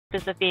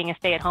of being a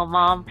stay-at-home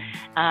mom,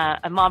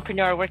 a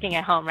mompreneur working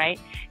at home, right?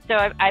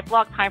 So I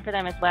block time for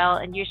them as well.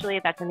 And usually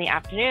that's in the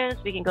afternoons.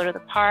 We can go to the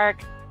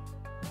park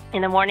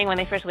in the morning when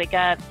they first wake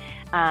up.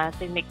 So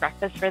we make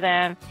breakfast for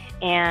them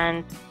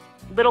and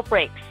little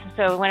breaks.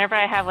 So whenever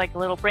I have like a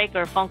little break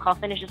or a phone call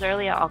finishes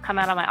early, I'll come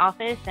out of my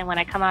office. And when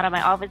I come out of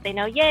my office, they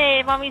know,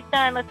 yay, mommy's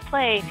done, let's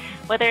play.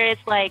 Whether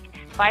it's like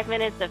 5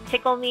 minutes of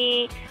tickle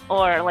me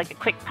or like a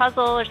quick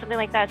puzzle or something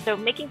like that. So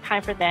making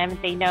time for them,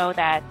 they know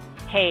that,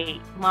 hey,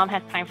 mom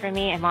has time for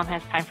me and mom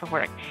has time for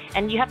work.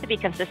 And you have to be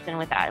consistent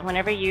with that.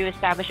 Whenever you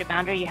establish a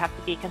boundary, you have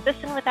to be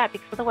consistent with that,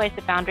 because otherwise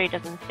the boundary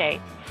doesn't stay.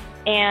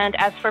 And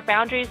as for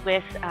boundaries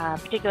with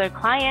particular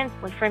clients,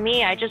 like for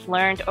me, I just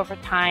learned over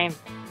time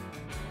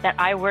that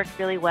I work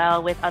really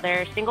well with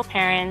other single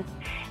parents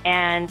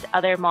and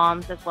other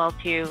moms as well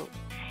too.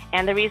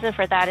 And the reason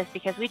for that is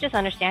because we just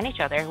understand each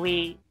other.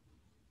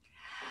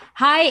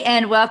 Hi,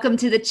 and welcome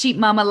to the Cheap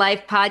Mama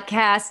Life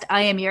podcast.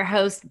 I am your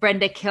host,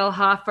 Brenda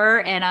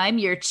Kilhofer, and I'm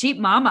your cheap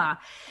mama.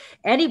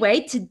 Anyway,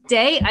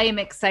 today I am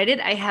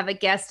excited. I have a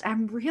guest.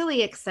 I'm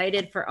really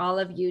excited for all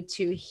of you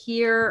to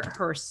hear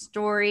her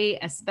story,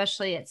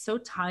 especially it's so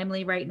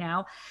timely right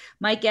now.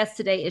 My guest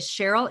today is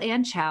Cheryl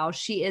Lyn Chow.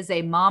 She is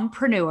a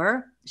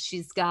mompreneur.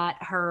 She's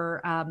got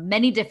her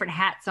many different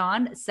hats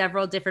on,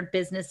 several different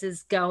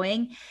businesses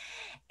going.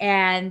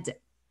 And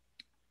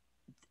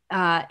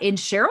in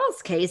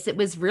Cheryl's case, it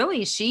was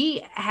really,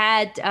 she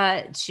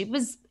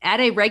was at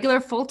a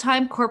regular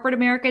full-time corporate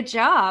America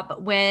job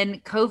when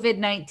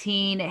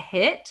COVID-19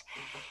 hit,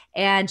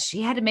 and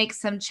she had to make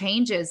some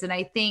changes. And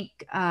I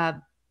think,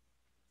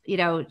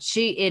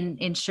 she, in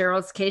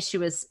Cheryl's case, she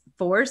was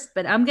forced,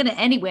 but I'm going to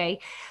anyway,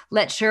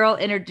 let Cheryl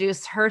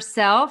introduce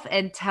herself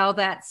and tell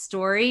that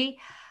story.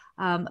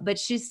 But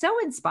she's so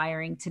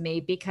inspiring to me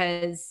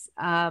because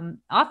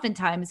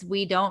oftentimes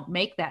we don't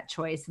make that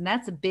choice. And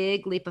that's a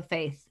big leap of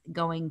faith,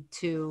 going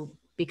to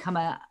become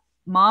a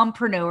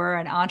mompreneur,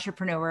 an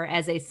entrepreneur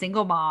as a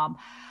single mom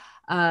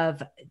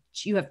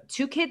you have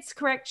 2 kids,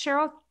 correct,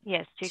 Cheryl?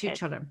 Yes, 2 2 kids.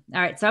 children.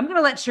 All right. So I'm going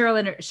to let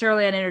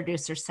Cheryl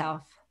introduce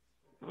herself.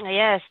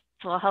 Yes.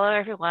 Well, hello,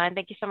 everyone.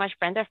 Thank you so much,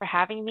 Brenda, for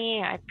having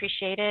me. I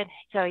appreciate it.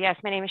 So yes,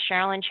 my name is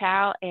Cheryl Lyn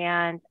Chow,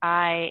 and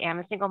I am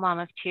a single mom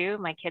of 2.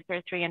 My kids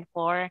are 3 and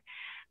 4.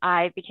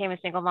 I became a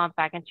single mom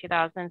back in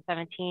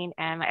 2017,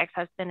 and my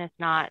ex-husband is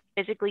not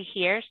physically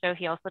here, so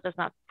he also does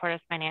not support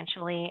us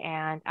financially,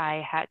 and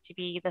I had to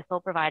be the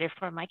sole provider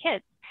for my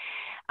kids.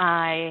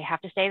 I have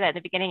to say that in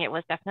the beginning, it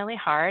was definitely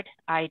hard.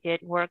 I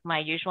did work my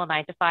usual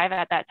 9 to 5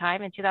 at that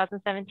time in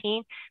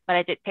 2017, but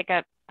I did pick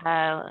up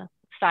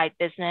side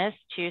business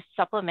to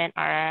supplement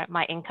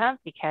my income,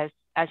 because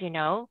as you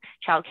know,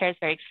 childcare is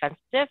very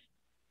expensive.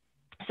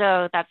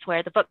 So that's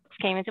where the books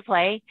came into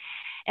play.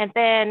 And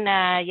then,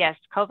 yes,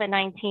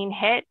 COVID-19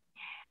 hit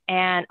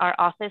and our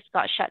office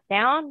got shut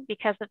down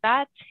because of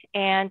that.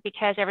 And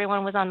because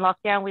everyone was on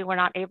lockdown, we were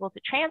not able to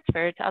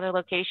transfer to other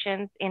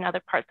locations in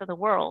other parts of the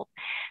world.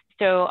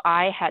 So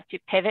I had to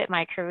pivot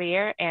my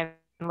career and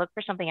look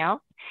for something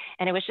else.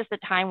 And it was just a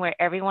time where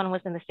everyone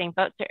was in the same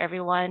boat. So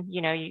everyone,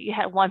 you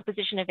had one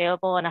position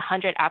available and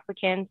 100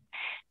 applicants.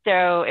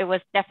 So it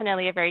was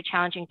definitely a very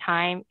challenging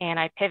time. And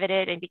I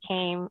pivoted and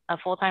became a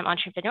full-time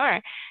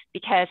entrepreneur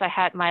because I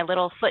had my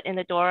little foot in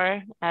the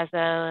door as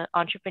an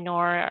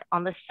entrepreneur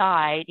on the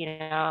side,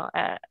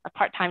 a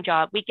part-time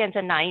job, weekends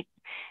and nights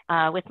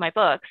with my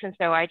books. And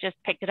so I just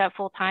picked it up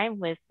full-time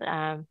with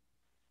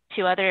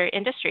 2 other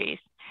industries.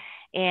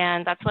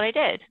 And that's what I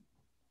did.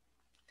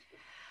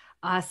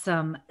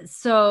 Awesome.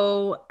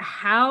 So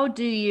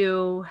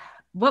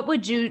what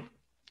would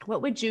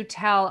you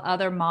tell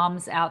other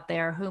moms out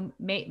there who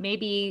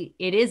maybe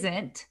it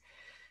isn't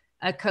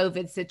a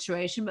COVID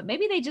situation, but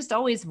maybe they just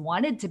always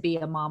wanted to be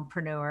a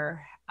mompreneur,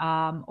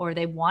 or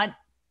they want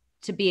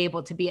to be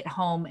able to be at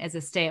home as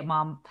a stay-at-home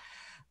mom,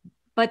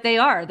 but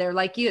they're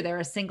like you, they're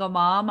a single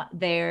mom.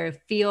 They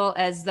feel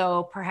as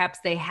though perhaps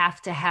they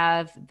have to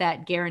have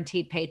that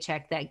guaranteed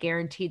paycheck, that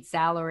guaranteed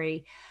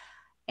salary.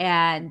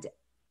 And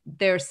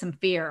there's some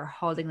fear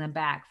holding them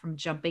back from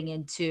jumping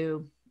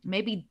into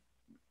maybe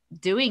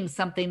doing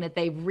something that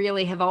they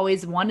really have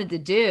always wanted to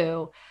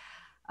do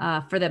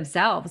for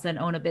themselves and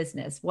own a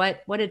business.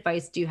 What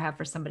advice do you have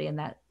for somebody in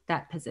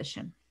that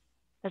position?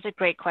 That's a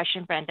great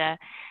question, Brenda.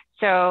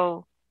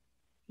 So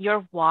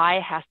your why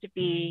has to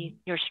be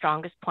your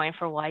strongest point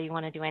for why you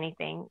want to do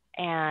anything.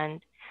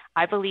 And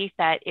I believe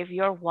that if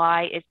your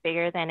why is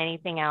bigger than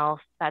anything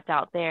else that's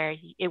out there,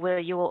 you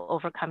will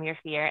overcome your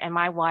fear. And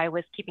my why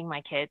was keeping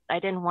my kids. I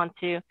didn't want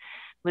to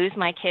lose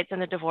my kids in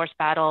the divorce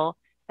battle,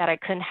 that I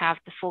couldn't have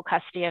the full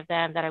custody of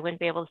them, that I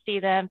wouldn't be able to see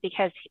them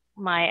because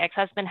my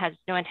ex-husband has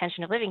no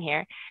intention of living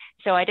here.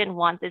 So I didn't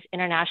want this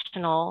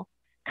international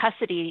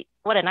custody.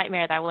 What a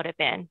nightmare that would have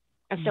been.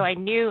 And so I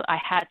knew I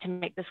had to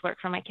make this work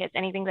for my kids.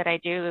 Anything that I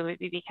do, it would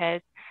be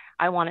because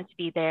I wanted to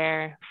be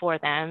there for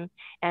them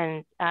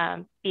and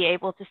be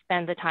able to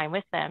spend the time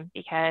with them.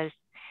 Because,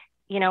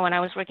 when I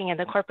was working in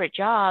the corporate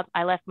job,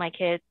 I left my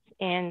kids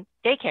in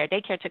daycare.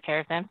 Daycare took care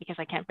of them because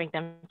I can't bring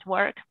them to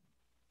work.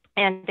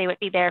 And they would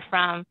be there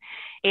from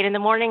 8 in the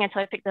morning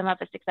until I picked them up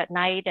at 6 at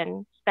night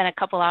and spend a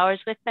couple hours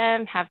with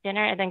them, have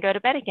dinner, and then go to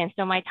bed again.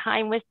 So my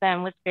time with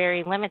them was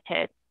very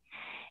limited.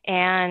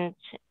 And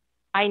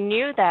I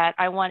knew that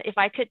if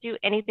I could do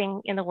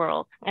anything in the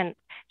world, and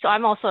so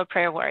I'm also a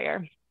prayer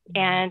warrior.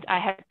 And I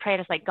had prayed, I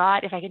was like,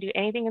 God, if I could do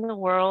anything in the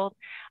world,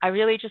 I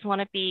really just want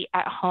to be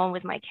at home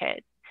with my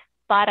kids.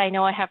 But I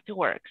know I have to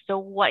work. So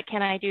what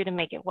can I do to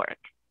make it work?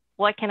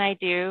 What can I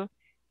do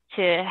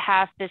to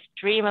have this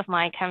dream of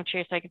mine come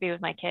true so I could be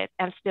with my kids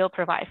and still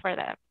provide for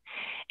them?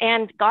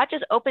 And God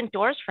just opened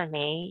doors for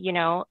me.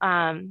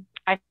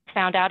 I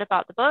found out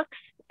about the books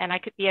and I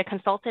could be a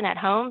consultant at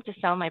home to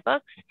sell my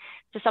books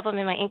to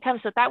supplement my income.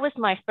 So that was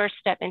my first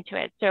step into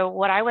it. So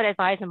what I would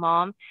advise a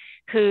mom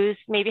who's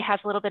maybe has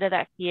a little bit of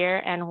that fear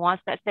and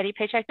wants that steady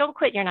paycheck, don't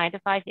quit your 9 to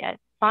 5 yet.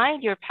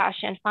 Find your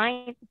passion,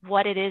 find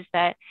what it is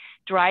that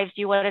drives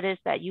you, what it is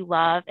that you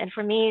love. And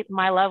for me,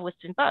 my love was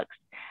in books.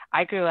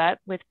 I grew up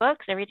with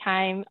books. Every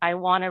time I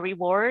won a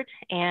reward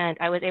and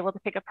I was able to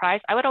pick a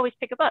prize, I would always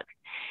pick a book.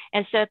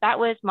 And so that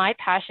was my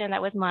passion.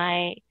 That was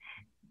my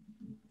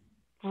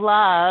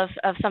love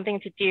of something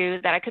to do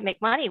that I could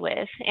make money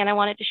with. And I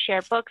wanted to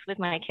share books with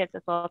my kids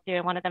as well too.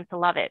 I wanted them to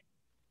love it.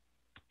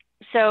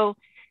 So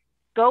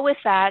go with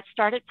that,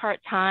 start it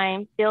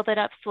part-time, build it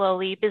up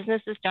slowly.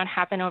 Businesses don't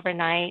happen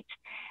overnight,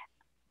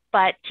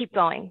 but keep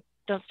going,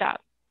 don't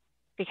stop.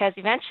 Because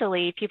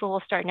eventually people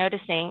will start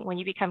noticing when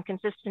you become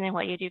consistent in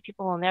what you do,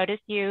 people will notice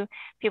you,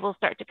 people will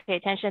start to pay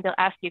attention, they'll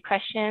ask you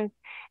questions,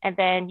 and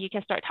then you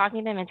can start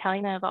talking to them and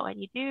telling them about what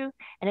you do.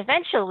 And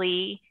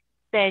eventually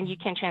then you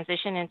can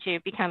transition into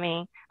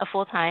becoming a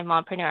full-time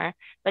mompreneur.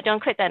 But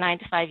don't quit that 9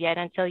 to 5 yet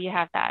until you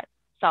have that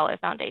solid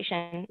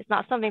foundation. It's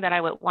not something that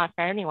I would want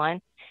for anyone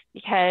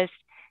because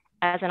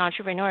as an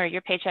entrepreneur,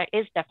 your paycheck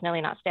is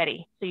definitely not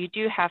steady. So you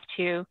do have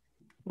to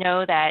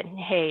know that,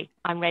 hey,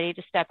 I'm ready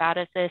to step out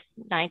of this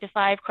 9 to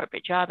 5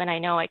 corporate job and I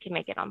know I can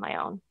make it on my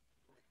own.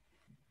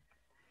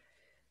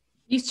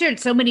 You shared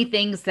so many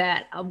things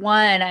that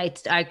one,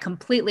 I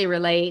completely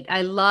relate.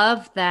 I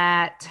love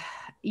that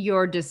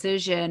your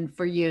decision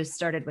for you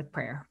started with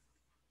prayer.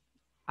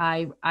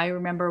 I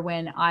remember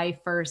when I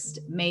first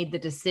made the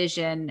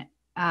decision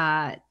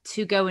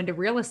to go into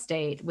real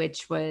estate,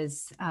 which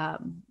was, a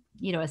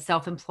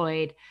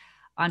self-employed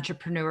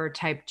entrepreneur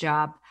type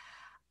job.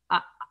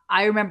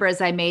 I remember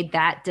as I made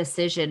that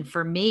decision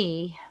for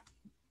me,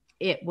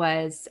 it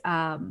was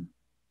a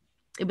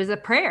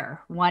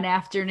prayer one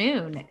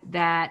afternoon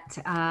that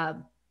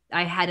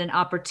I had an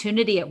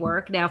opportunity at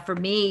work. Now for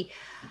me,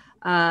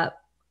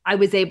 I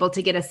was able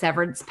to get a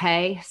severance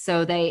pay.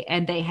 So they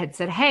had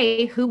said,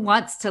 hey, who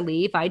wants to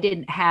leave? I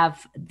didn't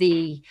have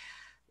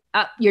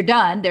you're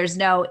done. There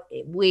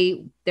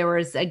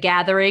was a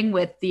gathering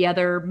with the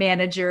other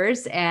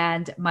managers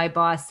and my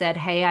boss said,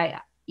 hey,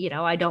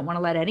 I don't want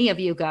to let any of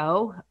you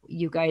go.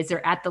 You guys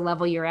are at the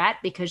level you're at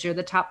because you're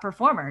the top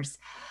performers.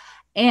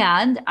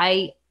 And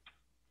I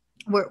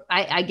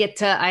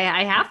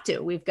have to.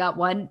 We've got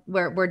one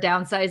where we're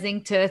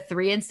downsizing to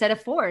 3 instead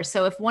of 4.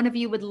 So if one of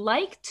you would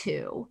like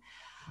to,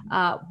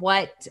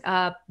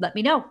 let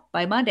me know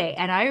by Monday.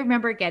 And I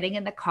remember getting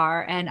in the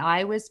car and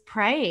I was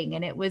praying,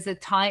 and it was a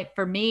time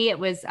for me. It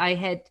was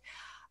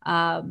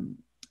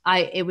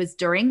it was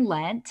during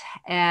Lent,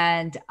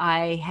 and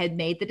I had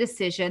made the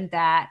decision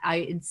that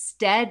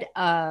instead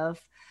of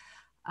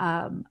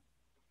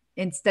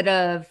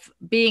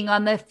being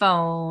on the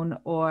phone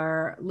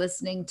or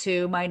listening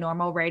to my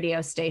normal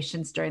radio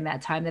stations during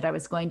that time, that I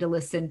was going to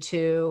listen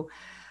to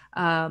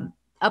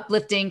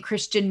uplifting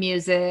Christian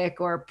music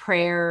or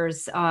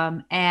prayers.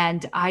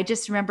 And I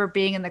just remember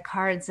being in the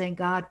car and saying,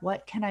 God,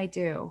 what can I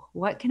do?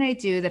 What can I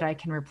do that I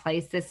can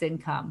replace this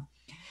income?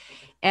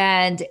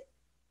 And,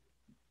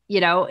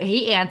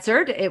 he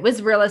answered. It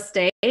was real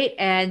estate.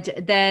 And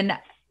then,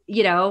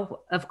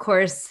 of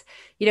course,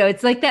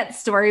 it's like that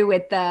story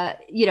with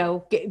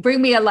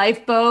bring me a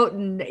lifeboat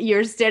and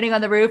you're standing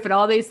on the roof and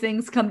all these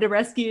things come to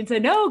rescue and say,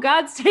 no,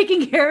 God's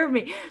taking care of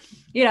me.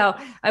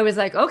 I was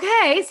like,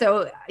 okay.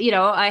 So,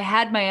 I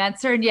had my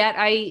answer, and yet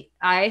I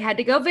had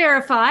to go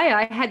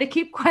verify. I had to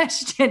keep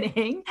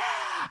questioning.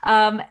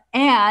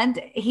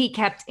 And he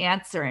kept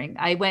answering.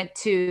 I went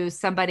to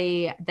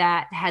somebody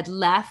that had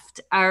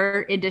left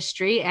our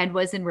industry and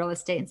was in real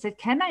estate and said,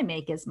 can I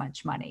make as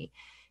much money?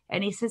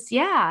 And he says,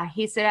 yeah.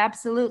 He said,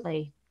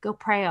 absolutely. Go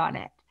pray on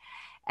it.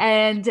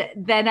 And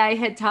then I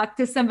had talked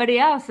to somebody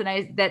else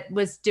that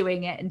was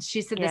doing it. And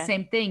she said the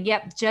same thing.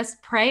 Yep.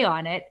 Just pray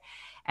on it.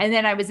 And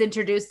then I was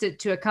introduced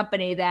to a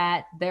company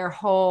that their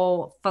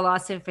whole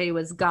philosophy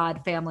was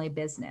God, family,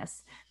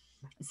 business.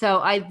 So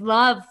I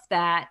love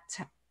that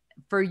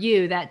for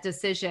you, that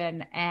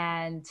decision,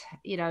 and,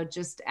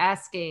 just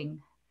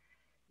asking,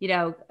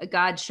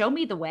 God, show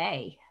me the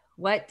way.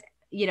 What,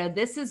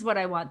 this is what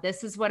I want.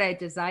 This is what I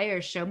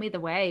desire. Show me the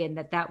way. And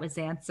that was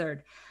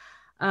answered.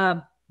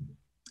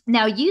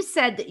 Now you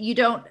said that you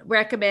don't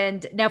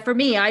recommend. Now for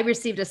me, I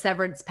received a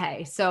severance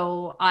pay.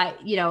 So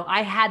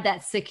I had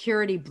that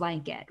security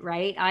blanket,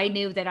 right? I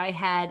knew that I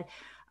had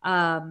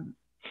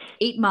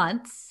 8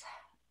 months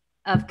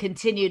of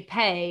continued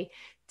pay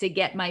to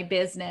get my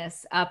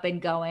business up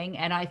and going.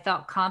 And I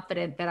felt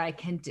confident that I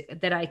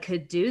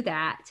could do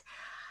that.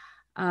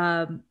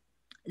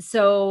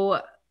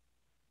 So,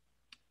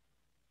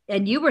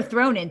 and you were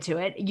thrown into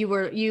it.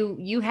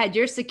 You had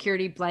your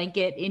security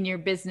blanket in your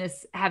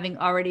business having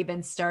already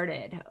been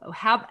started.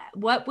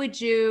 What would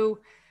you,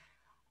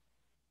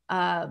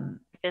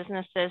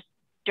 businesses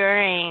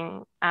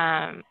during,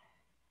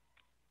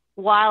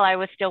 while I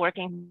was still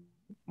working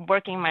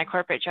my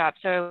corporate job.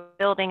 So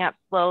building up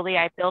slowly,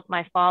 I built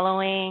my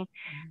following.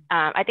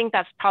 I think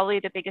that's probably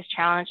the biggest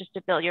challenge, is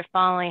to build your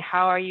following.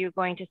 How are you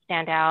going to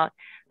stand out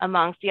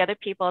amongst the other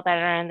people that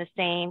are in the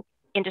same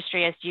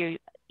industry as you?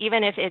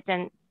 Even if it's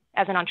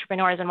as an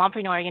entrepreneur, as a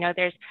mompreneur, you know,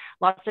 there's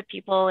lots of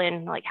people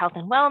in like health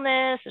and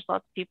wellness. There's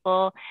lots of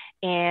people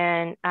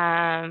in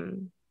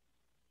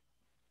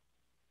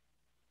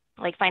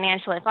like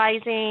financial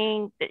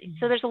advising.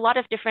 So there's a lot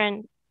of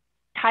different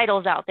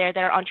titles out there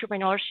that are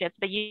entrepreneurship,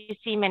 but you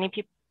see many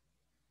people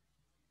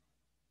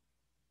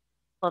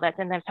that's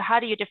in them. So how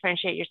do you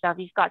differentiate yourself?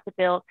 You've got to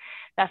build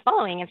that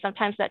following, and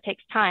sometimes that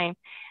takes time.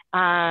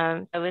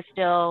 I was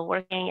still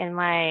working in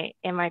my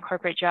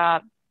corporate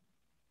job,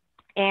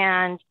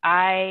 and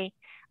I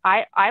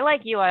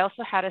like you, I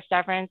also had a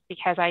severance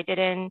because I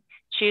didn't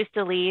choose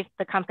to leave.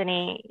 The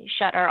company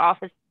shut our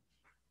office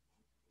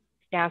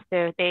down,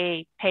 so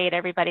they paid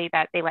everybody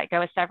that they let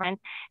go as severance,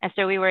 and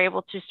so we were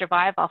able to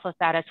survive off of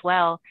that as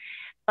well.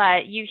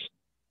 But you hear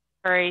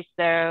stories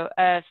though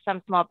of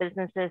some small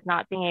businesses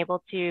not being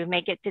able to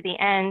make it to the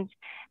end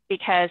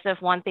because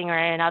of one thing or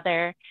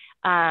another,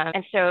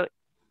 and so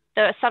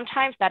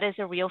sometimes that is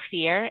a real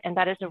fear, and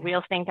that is a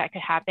real thing that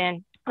could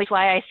happen. Which is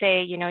why I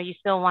say, you know, you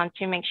still want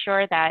to make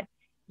sure that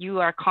you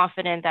are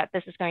confident that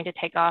this is going to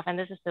take off, and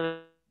this is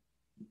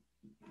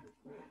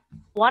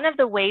one of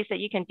the ways that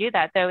you can do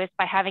that, though, is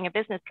by having a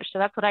business coach. So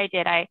that's what I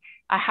did. I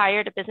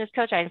hired a business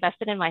coach. I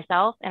invested in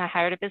myself, and I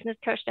hired a business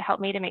coach to help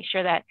me to make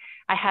sure that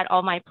I had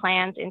all my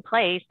plans in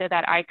place so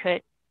that I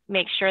could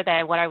make sure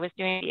that what I was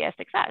doing would be a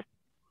success.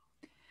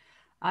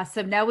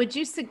 Awesome. Now, would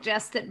you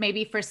suggest that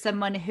maybe for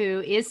someone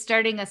who is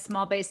starting a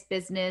small based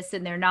business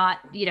and they're not,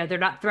 you know, they're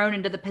not thrown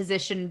into the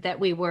position that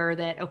we were,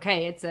 that,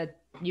 okay,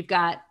 you've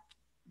got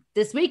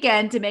this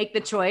weekend to make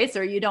the choice,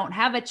 or you don't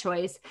have a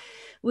choice.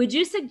 Would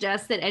you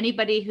suggest that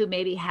anybody who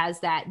maybe has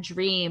that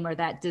dream or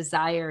that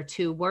desire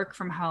to work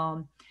from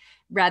home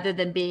rather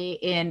than be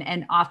in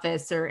an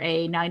office or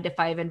a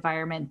 9-to-5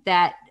 environment,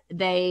 that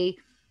they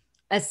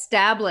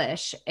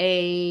establish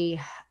maybe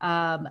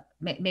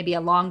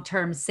a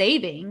long-term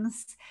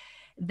savings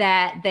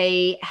that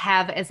they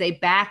have as a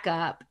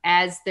backup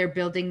as they're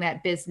building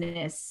that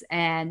business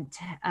and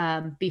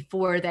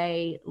before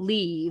they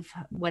leave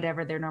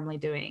whatever they're normally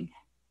doing?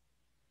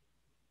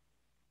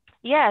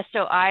 Yeah,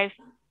 so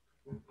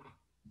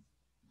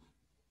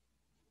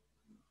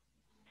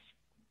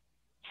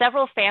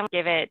several families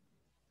give it,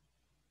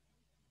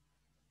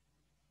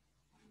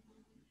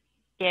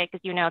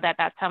 because you know that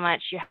that's how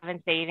much you have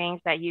in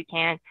savings that you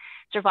can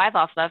survive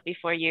off of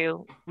before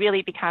you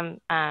really become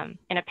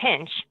in a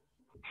pinch.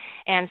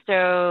 And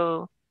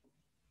so,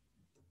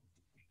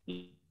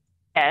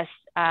 yes,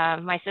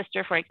 my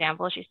sister, for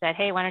example, she said,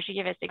 hey, why don't you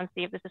give it 6 months,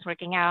 see if this is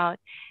working out?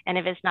 And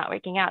if it's not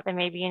working out, then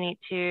maybe you need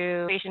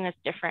to, the situation is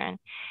different.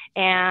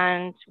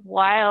 And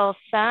while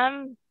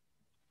some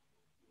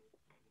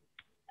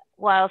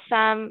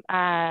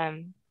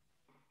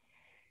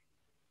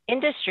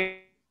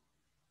industry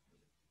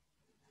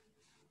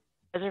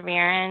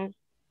perseverance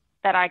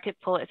that I could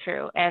pull it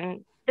through.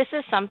 And this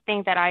is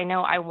something that I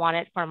know I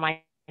wanted for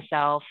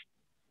myself.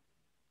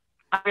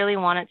 I really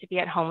wanted to be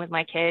at home with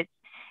my kids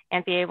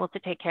and be able to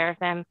take care of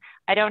them.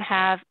 I don't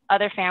have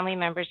other family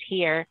members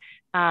here.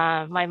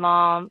 My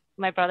mom,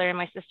 my brother, and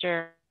my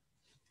sister.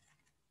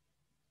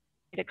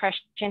 The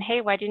question,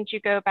 hey, why didn't you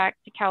go back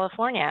to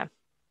California?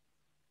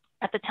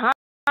 At the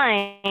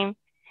time,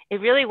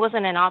 it really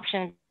wasn't an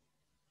option.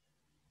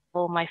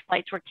 Well, my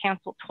flights were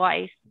canceled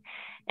twice,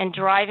 and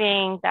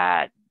driving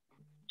that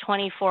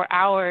 24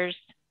 hours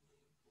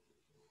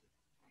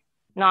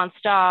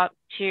nonstop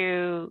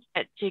to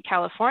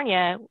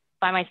California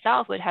by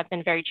myself would have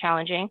been very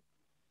challenging.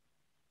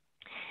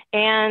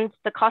 And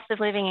the cost of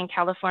living in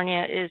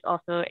California is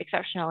also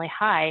exceptionally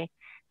high.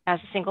 As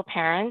a single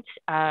parent,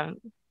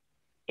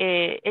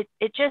 it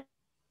just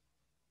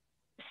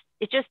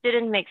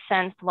didn't make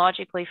sense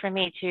logically for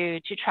me to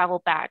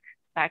travel back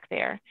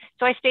there.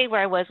 So I stayed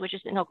where I was, which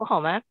is in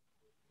Oklahoma.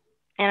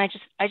 And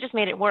I just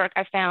made it work.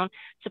 I found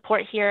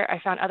support here. I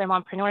found other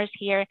mompreneurs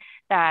here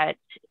that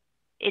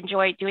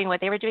enjoyed doing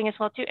what they were doing as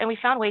well too. And we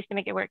found ways to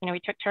make it work. You know,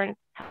 we took turns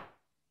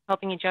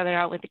helping each other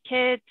out with the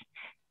kids,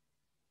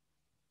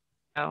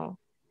 you know,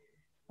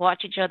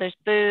 watch each other's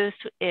booths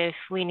if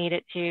we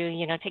needed to,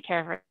 you know, take care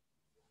of her.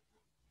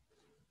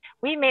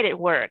 We made it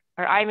work,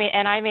 or I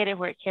made it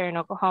work here in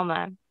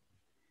Oklahoma.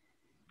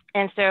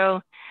 And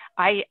so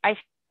I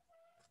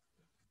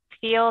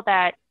feel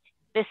that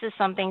this is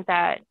something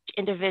that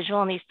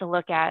individual needs to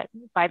look at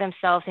by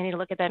themselves. They need to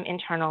look at them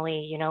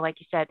internally. You know, like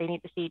you said, they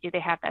need to see, do they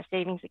have that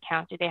savings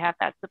account? Do they have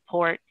that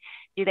support?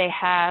 Do they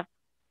have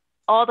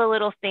all the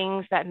little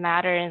things that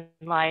matter in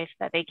life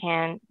that they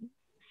can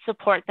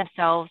support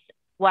themselves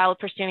while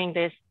pursuing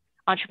this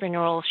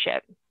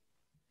entrepreneurship?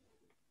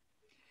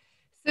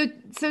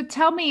 So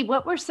tell me,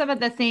 what were some of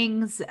the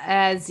things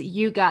as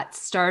you got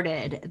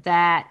started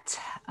that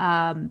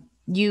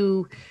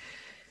you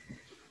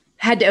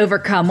had to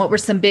overcome? What were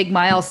some big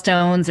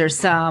milestones or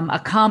some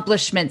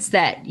accomplishments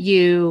that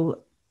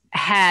you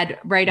had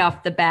right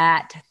off the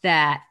bat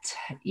that,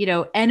 you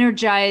know,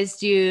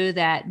 energized you,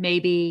 that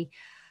maybe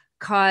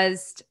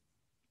caused,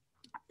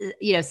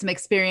 you know, some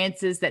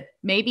experiences that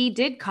maybe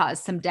did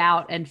cause some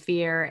doubt and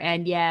fear,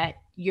 and yet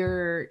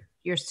you're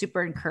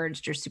super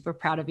encouraged, you're super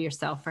proud of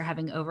yourself for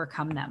having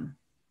overcome them?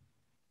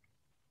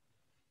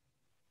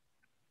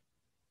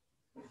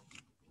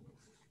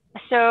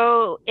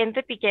 So in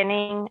the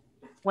beginning,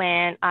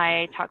 when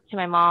I talked to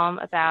my mom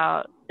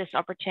about this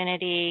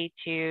opportunity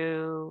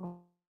to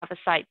have a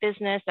side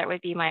business that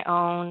would be my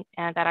own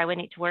and that I would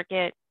need to work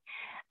it,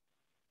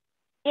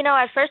 you know,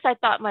 at first I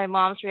thought my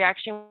mom's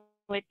reaction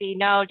would be,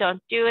 no,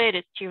 don't do it.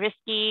 It's too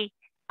risky.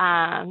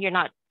 You're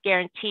not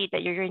guaranteed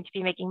that you're going to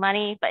be making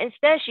money. But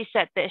instead, she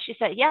said this. She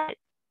said, yeah,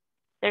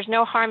 there's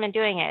no harm in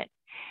doing it.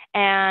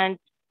 And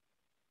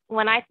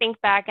when I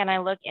think back and I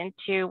look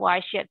into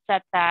why she had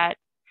said that,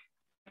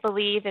 I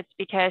believe it's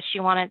because she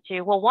wanted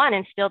to, well, one,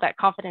 instill that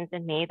confidence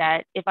in me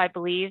that if I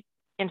believe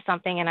in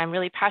something and I'm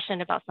really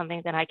passionate about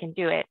something, then I can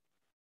do it.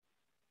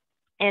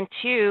 And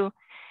two,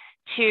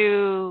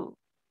 to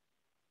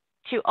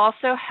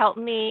also help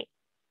me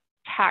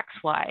tax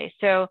wise.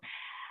 So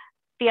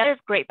the other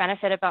great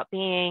benefit about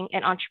being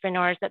an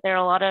entrepreneur is that there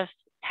are a lot of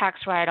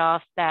tax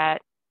write-offs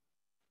that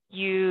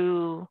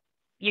you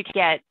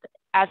get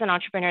as an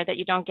entrepreneur that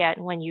you don't get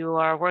when you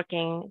are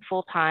working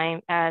full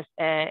time as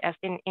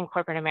in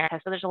corporate America.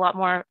 So there's a lot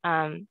more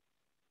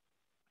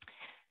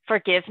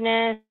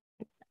forgiveness,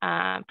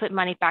 put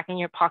money back in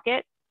your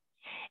pocket.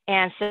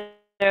 And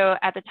so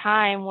at the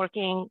time,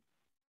 working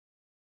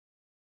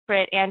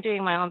and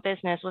doing my own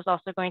business was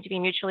also going to be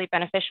mutually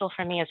beneficial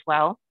for me as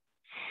well.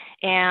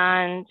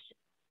 And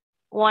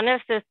one of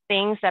the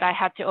things that I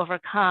had to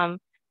overcome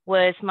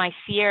was my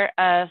fear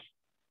of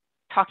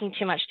talking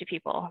too much to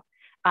people.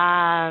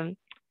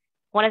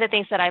 One of the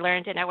things that I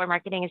learned in network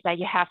marketing is that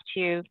you have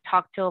to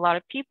talk to a lot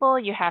of people,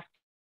 you have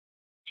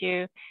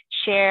to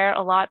share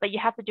a lot, but you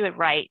have to do it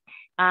right.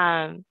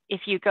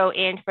 If you go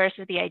in first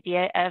with the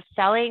idea of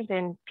selling,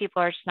 then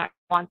people are just not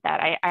want that.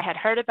 I had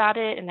heard about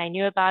it and I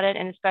knew about it,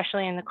 and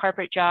especially in the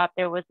corporate job,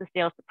 there was the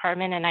sales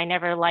department, and I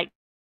never liked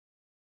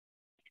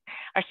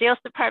our sales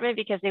department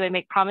because they would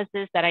make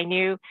promises that I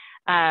knew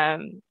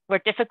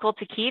were difficult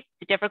to keep,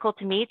 difficult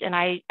to meet, and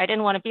I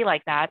didn't want to be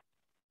like that.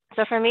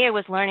 So for me, it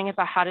was learning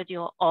about how to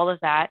do all of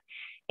that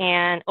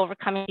and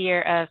overcoming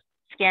fear of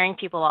scaring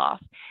people off.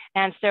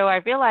 And so I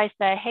realized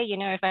that, hey, you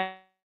know, if I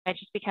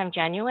just become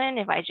genuine,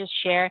 if I just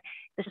share,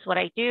 this is what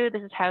I do,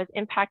 this is how it's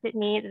impacted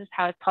me, this is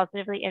how it's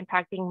positively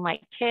impacting my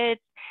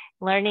kids,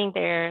 learning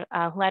their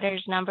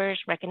letters, numbers,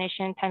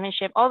 recognition,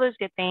 penmanship, all those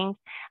good things,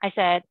 I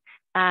said,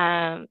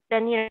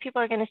 then, you know,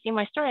 people are going to see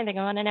my story and they're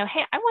going to know,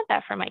 hey, I want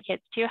that for my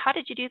kids too. How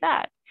did you do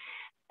that?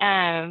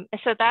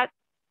 So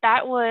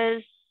that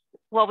was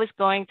what was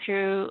going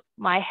through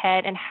my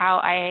head and how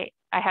I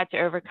had to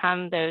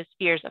overcome those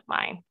fears of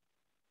mine.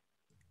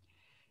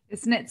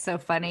 Isn't it so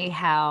funny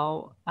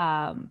how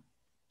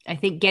I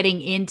think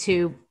getting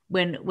into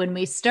when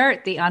we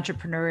start the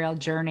entrepreneurial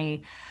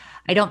journey,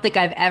 I don't think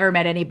I've ever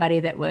met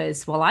anybody that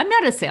was, well, I'm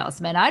not a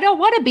salesman. I don't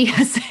want to be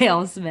a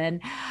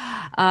salesman.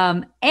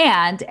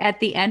 And at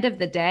the end of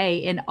the day,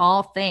 in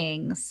all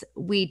things,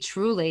 we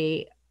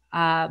truly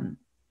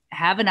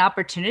have an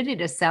opportunity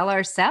to sell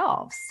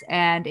ourselves.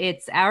 And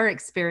it's our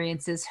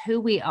experiences, who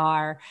we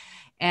are,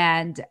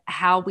 and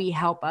how we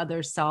help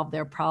others solve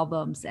their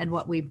problems and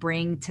what we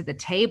bring to the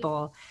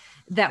table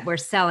that we're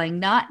selling,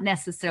 not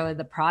necessarily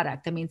the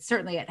product. I mean,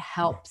 certainly it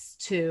helps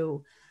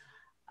to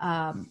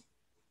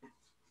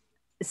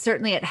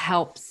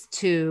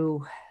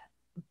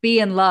be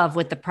in love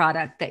with the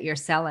product that you're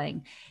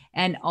selling.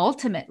 And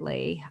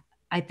ultimately,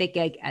 I think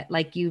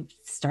like you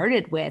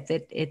started with,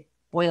 it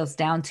boils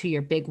down to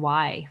your big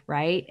why,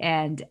 right?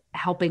 And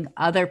helping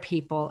other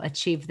people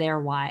achieve their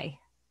why.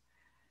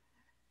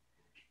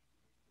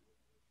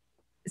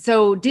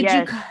 So did you?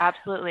 Yes,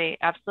 absolutely.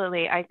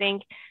 Absolutely. I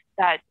think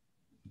that,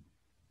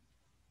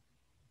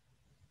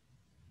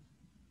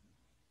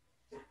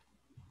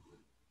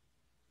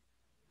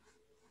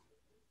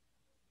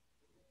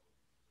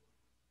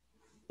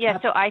 yeah,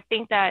 so I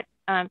think that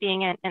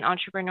being an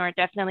entrepreneur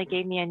definitely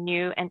gave me a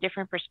new and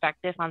different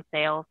perspective on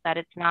sales, that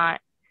it's not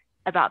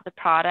about the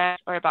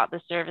product or about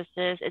the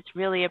services. It's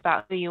really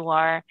about who you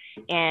are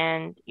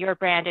and your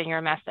brand and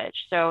your message.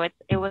 So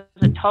it was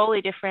a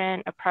totally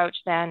different approach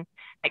than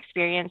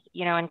experience,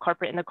 you know, in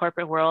the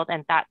corporate world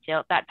and that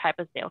type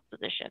of sales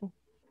position.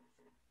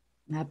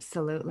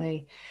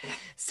 Absolutely.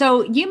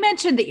 So you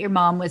mentioned that your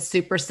mom was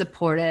super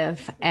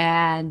supportive,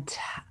 and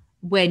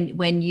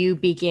when you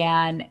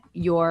began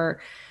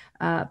your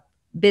uh,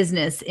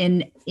 business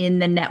in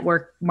the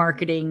network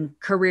marketing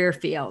career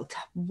field.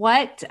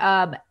 What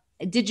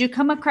did you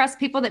come across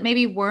people that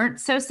maybe weren't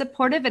so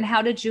supportive, and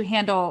how did you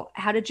handle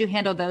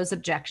those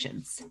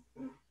objections?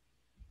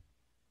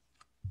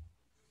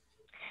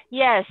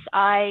 Yes,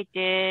 I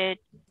did.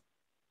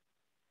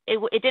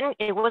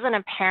 It wasn't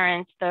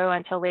apparent though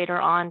until later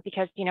on,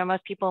 because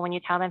most people, when you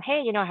tell them,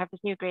 hey, I have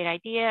this new great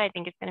idea, I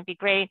think it's going to be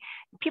great,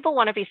 people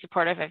want to be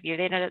supportive of you.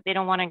 They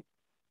don't want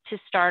to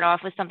start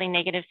off with something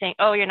negative, saying,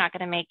 oh, you're not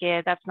going to make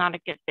it, that's not a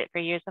good fit for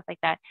you, stuff like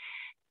that.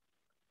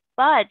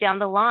 But down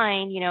the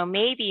line,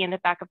 maybe in the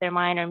back of their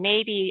mind, or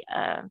maybe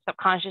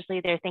subconsciously,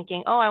 they're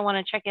thinking, oh, I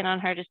want to check in on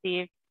her to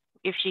see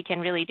if she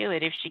can really do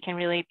it, if she can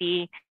really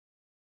be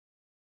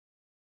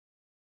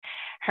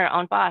her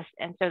own boss.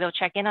 And so they'll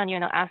check in on you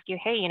and they'll ask you,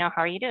 hey, how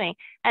are you doing?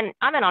 And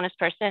I'm an honest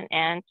person,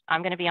 and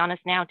I'm going to be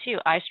honest now too.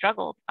 I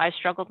struggled. I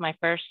struggled my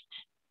first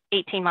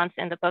 18 months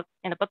in the book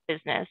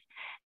business.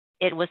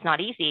 It was not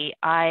easy.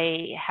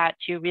 I had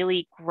to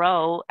really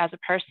grow as a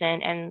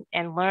person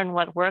and learn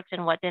what worked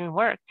and what didn't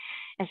work.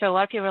 And so a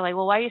lot of people are like,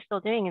 well, why are you still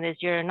doing this?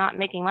 You're not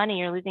making money,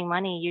 you're losing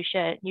money, you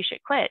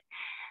should quit.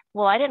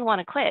 Well, I didn't want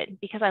to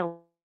quit because I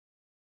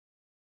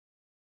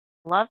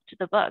loved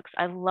the books.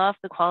 I loved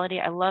the quality.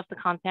 I loved the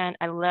content.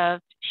 I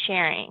loved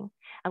sharing.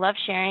 I love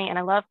sharing, and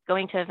I love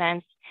going to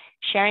events,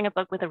 sharing a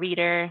book with a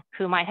reader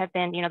who might have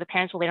been, the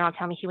parents will later on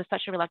tell me he was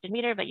such a reluctant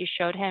reader, but you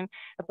showed him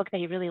a book that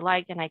he really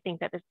liked. And I think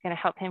that this is going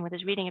to help him with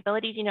his reading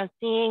abilities.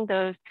 Seeing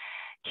those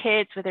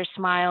kids with their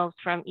smiles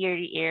from ear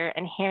to ear,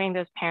 and hearing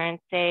those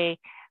parents say,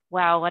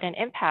 wow, what an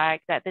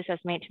impact that this has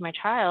made to my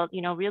child,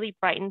 really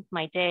brightens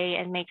my day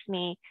and makes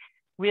me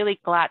really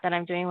glad that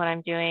I'm doing what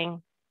I'm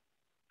doing.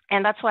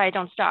 And that's why I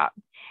don't stop.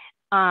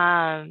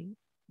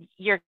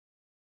 You're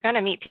going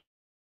to meet people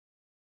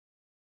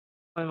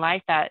in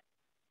life that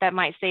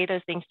might say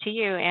those things to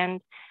you.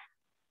 And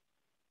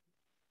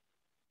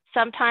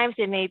sometimes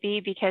it may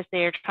be because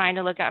they're trying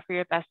to look out for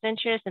your best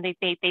interest, and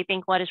they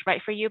think what is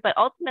right for you. But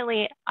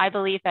ultimately, I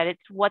believe that it's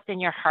what's in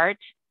your heart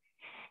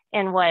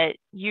and what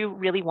you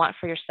really want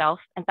for yourself.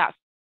 And that's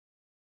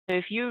so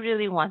if you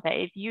really want that,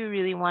 if you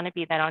really want to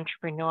be that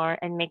entrepreneur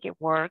and make it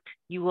work,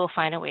 you will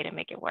find a way to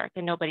make it work,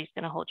 and nobody's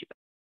going to hold you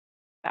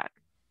back.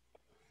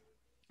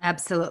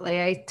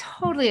 Absolutely. I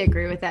totally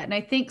agree with that. And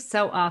I think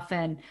so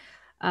often,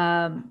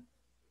 um,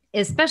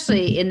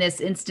 especially in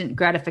this instant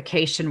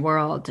gratification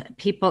world,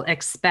 people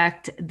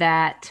expect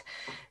that,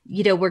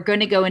 we're going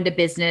to go into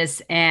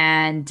business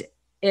and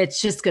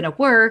it's just going to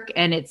work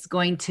and it's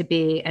going to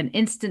be an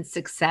instant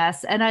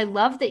success. And I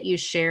love that you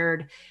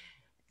shared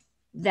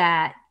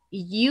that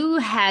you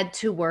had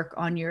to work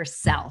on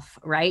yourself,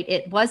 right?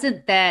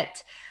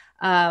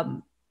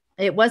 Um,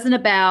 it wasn't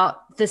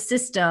about the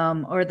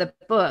system or the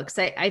books.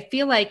 I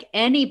feel like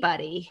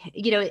anybody,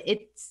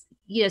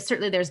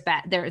 certainly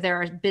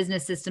there are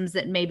business systems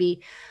that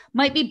maybe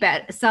might be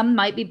better. Some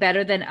might be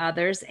better than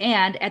others.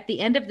 And at the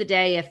end of the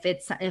day, if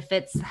it's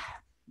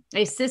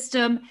a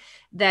system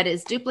that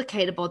is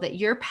duplicatable, that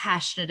you're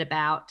passionate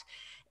about,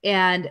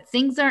 and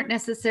things aren't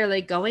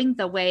necessarily going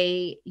the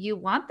way you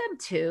want them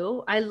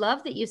to, I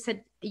love that you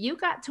said you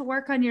got to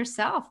work on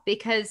yourself,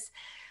 because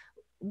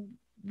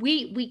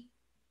we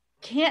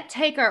can't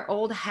take our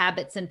old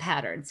habits and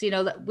patterns.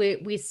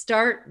 We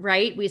start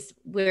right.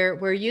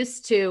 We're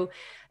used to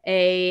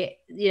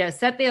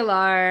set the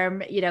alarm,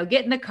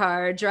 get in the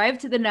car, drive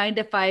to the 9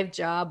 to 5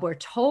 job. We're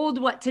told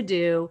what to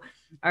do.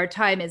 Our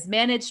time is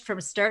managed from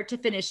start to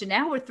finish. And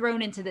now we're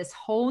thrown into this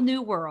whole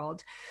new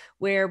world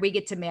where we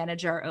get to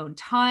manage our own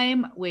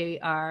time. We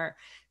are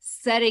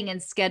setting and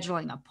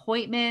scheduling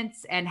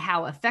appointments, and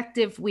how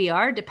effective we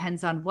are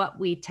depends on what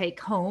we take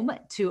home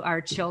to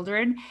our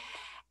children.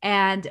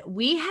 And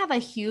we have a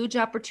huge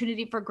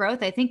opportunity for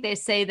growth. I think they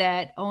say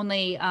that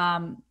only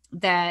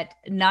that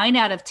 9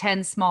 out of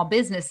 10 small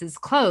businesses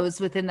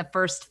close within the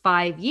first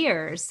 5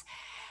 years.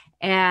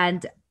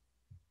 And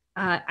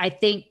I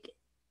think,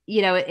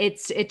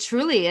 it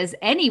truly is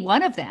any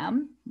one of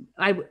them.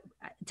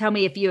 Tell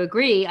me if you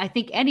agree. I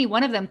think any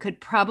one of them could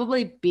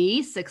probably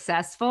be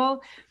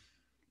successful,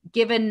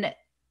 given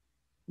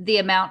the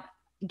amount,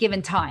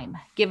 given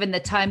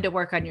the time to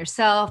work on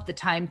yourself, the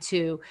time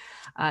to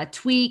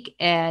tweak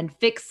and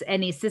fix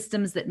any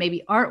systems that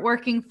maybe aren't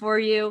working for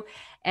you,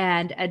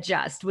 and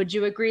adjust. Would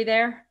you agree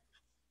there?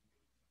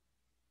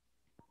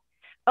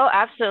 Oh,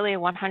 absolutely,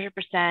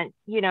 100%.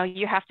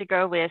 You have to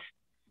go with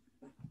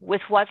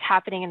what's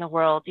happening in the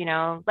world.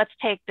 Let's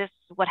take this,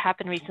 what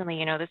happened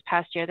recently, this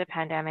past year, the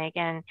pandemic,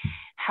 and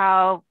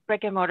how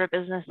brick and mortar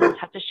businesses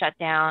have to shut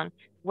down.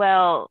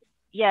 Well,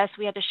 yes,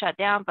 we had to shut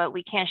down, but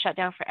we can't shut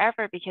down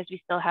forever, because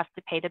we still have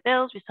to pay the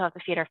bills, we still have to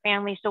feed our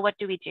families. So what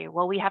do we do?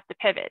 Well, we have to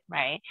pivot,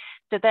 right?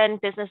 So then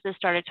businesses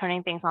started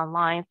turning things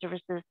online,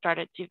 services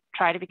started to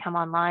try to become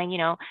online.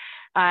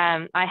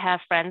 I have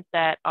friends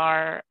that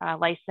are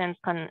licensed,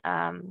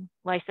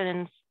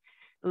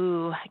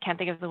 I can't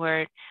think of the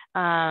word,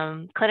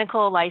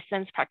 clinical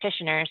licensed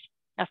practitioners.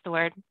 That's the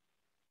word.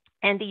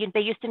 And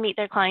they used to meet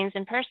their clients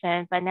in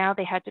person, but now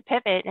they had to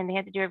pivot and they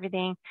had to do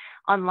everything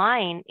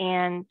online.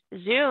 And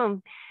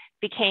Zoom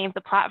became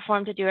the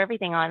platform to do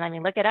everything on. I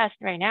mean, look at us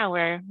right now.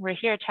 We're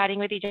here chatting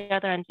with each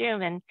other on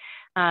Zoom,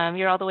 and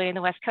you're all the way in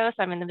the West Coast.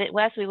 I'm in the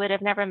Midwest. We would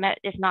have never met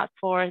if not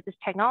for this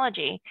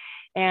technology.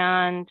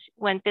 And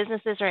when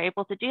businesses are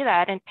able to do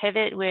that and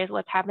pivot with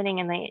what's happening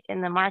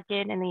in the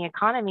market and the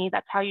economy,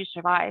 that's how you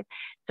survive.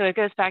 So it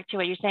goes back to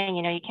what you're saying.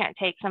 You can't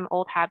take some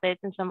old habits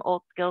and some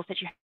old skills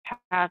that you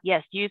have.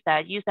 Yes, use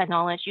that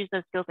knowledge, use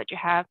those skills that you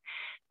have,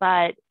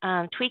 but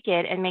tweak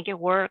it and make it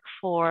work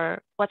for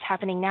what's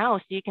happening now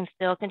so you can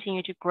still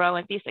continue to grow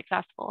and be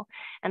successful.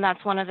 And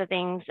that's one of the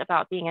things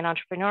about being an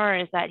entrepreneur,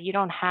 is that you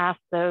don't have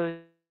those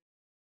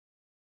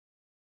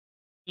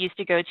you used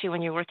to go to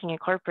when you're working in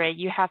corporate.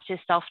 You have to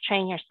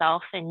self-train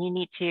yourself, and you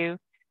need to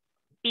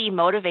be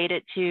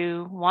motivated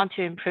to want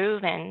to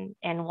improve and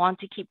want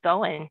to keep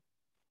going.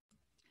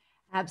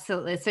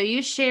 Absolutely. So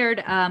you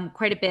shared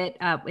quite a bit.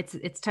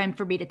 It's time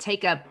for me to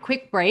take a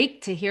quick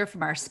break to hear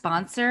from our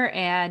sponsor.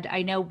 And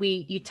I know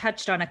you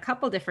touched on a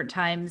couple different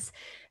times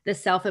the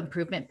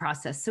self-improvement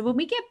process. So when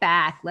we get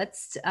back,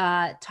 let's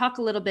talk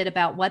a little bit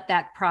about what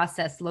that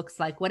process looks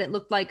like, what it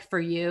looked like for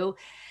you.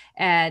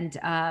 And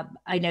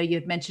I know you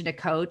had mentioned a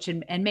coach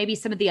and maybe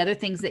some of the other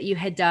things that you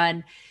had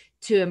done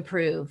to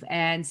improve.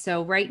 And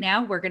so right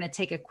now we're going to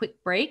take a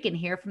quick break and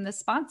hear from the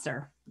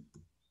sponsor.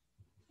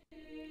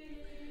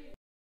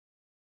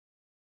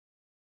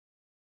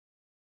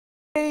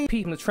 Hey,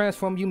 people from the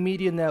Transform You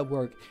Media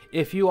Network.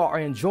 If you are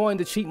enjoying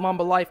the Cheap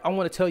Mama life, I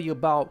want to tell you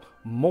about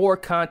more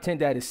content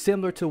that is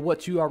similar to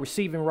what you are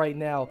receiving right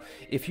now.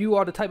 If you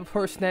are the type of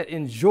person that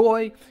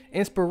enjoy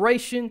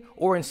inspiration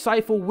or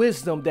insightful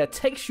wisdom that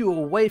takes you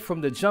away from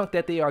the junk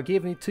that they are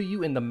giving to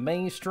you in the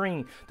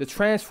mainstream, the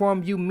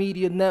Transform You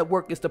Media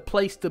Network is the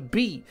place to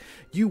be.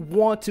 You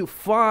want to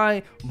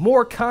find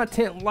more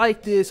content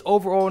like this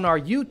over on our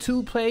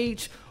YouTube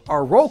page,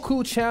 our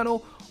Roku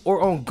channel,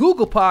 or on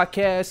Google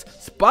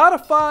Podcasts,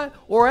 Spotify,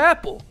 or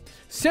Apple.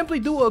 Simply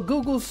do a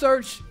Google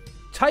search,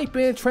 type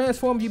in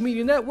Transform You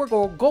Media Network,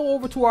 or go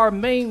over to our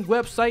main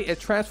website at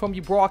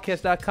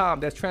transformyoubroadcast.com.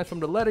 That's transform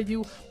the letter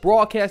U,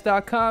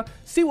 broadcast.com.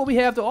 See what we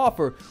have to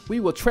offer. We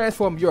will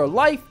transform your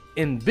life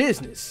and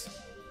business.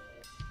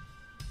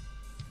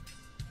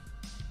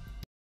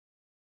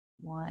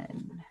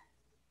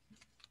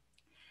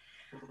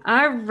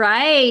 All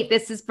right.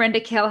 This is Brenda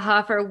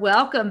Kehlhofer.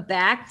 Welcome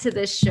back to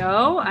the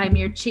show. I'm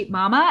your Cheap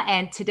Mama,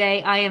 and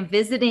today I am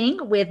visiting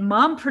with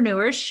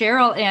mompreneur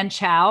Cheryl Lyn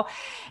Chow,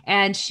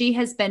 and she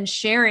has been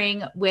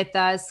sharing with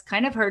us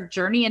kind of her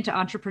journey into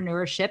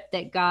entrepreneurship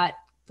that got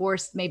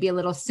forced maybe a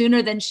little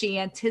sooner than she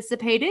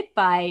anticipated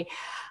by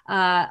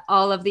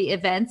all of the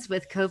events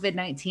with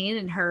COVID-19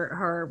 and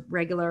her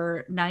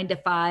regular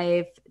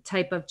 9-to-5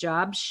 type of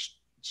job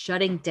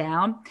shutting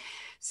down.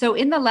 So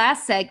in the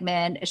last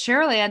segment,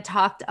 Cheryl Lyn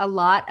talked a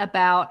lot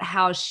about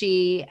how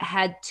she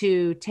had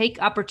to take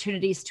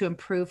opportunities to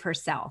improve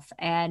herself,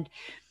 and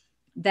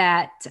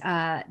that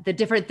the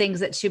different things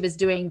that she was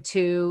doing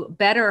to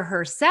better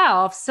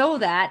herself so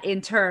that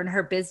in turn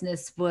her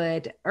business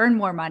would earn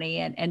more money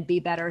and be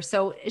better.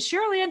 So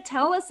Cheryl Lyn,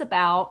 tell us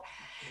about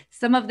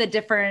some of the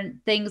different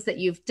things that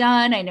you've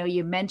done. I know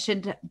you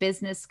mentioned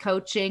business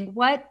coaching.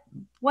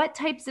 What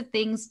types of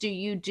things do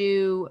you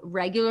do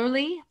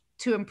regularly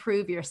to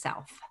improve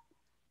yourself?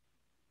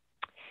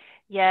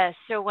 Yes.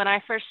 So when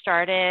I first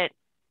started,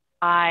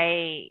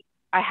 I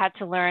had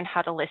to learn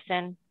how to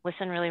listen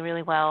really,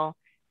 really well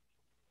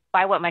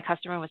by what my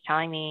customer was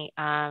telling me.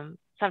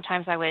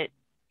 Sometimes I would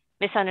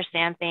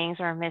misunderstand things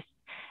or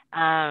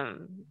I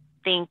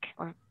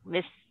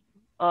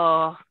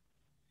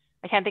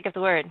can't think of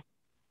the word.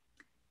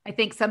 I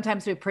think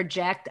sometimes we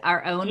project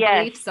our own Yes,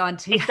 beliefs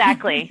onto.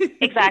 Exactly.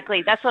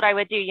 That's what I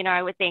would do.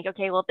 I would think,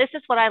 okay, well, this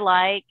is what I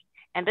like,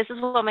 and this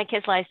is what my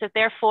kids like. So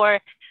therefore,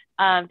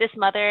 this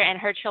mother and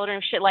her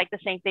children should like the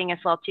same thing as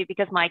well too,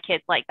 because my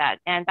kids like that.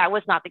 And that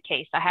was not the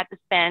case. I had to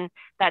spend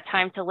that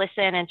time to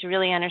listen and to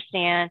really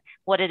understand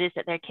what it is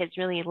that their kids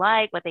really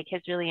like, what their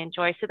kids really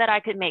enjoy, so that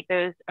I could make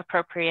those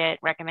appropriate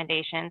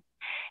recommendations.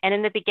 And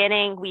in the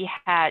beginning, we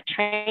had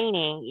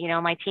training.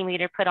 My team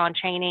leader put on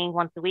training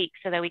once a week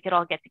so that we could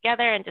all get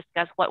together and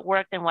discuss what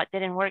worked and what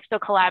didn't work. So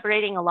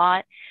collaborating a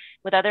lot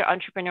with other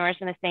entrepreneurs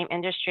in the same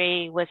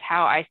industry was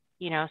how I,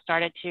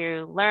 started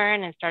to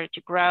learn and started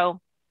to grow.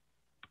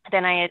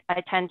 Then I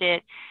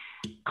attended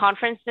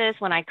conferences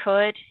when I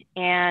could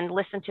and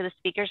listened to the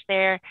speakers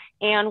there.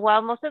 And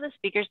while most of the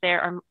speakers there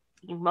are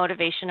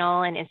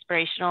motivational and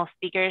inspirational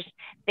speakers,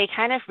 they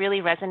kind of really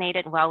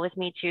resonated well with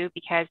me too,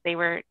 because they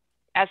were,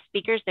 as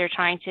speakers, they're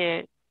trying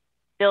to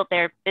build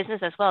their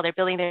business as well. They're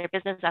building their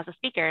business as a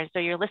speaker. And so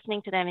you're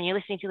listening to them and you're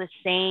listening to the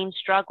same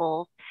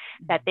struggles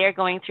that they're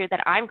going through,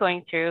 that I'm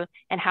going through,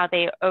 and how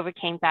they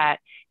overcame that.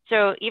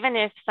 So even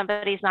if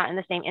somebody's not in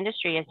the same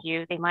industry as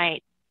you, they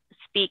might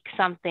speak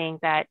something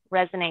that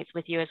resonates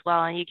with you as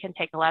well. And you can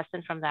take a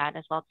lesson from that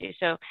as well too.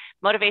 So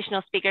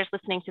motivational speakers,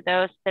 listening to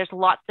those. There's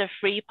lots of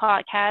free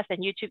podcasts and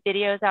YouTube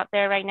videos out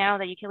there right now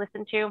that you can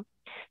listen to.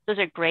 Those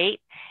are great.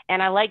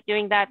 And I like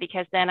doing that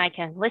because then I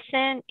can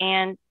listen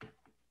and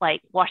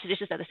like wash the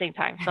dishes at the same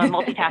time. So I'm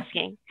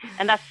multitasking.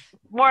 And that's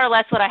more or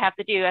less what I have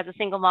to do as a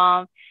single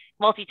mom,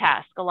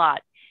 multitask a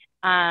lot.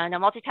 Now,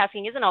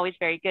 multitasking isn't always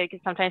very good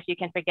because sometimes you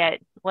can forget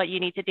what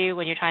you need to do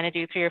when you're trying to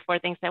do 3 or 4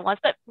 things at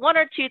once, but 1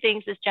 or 2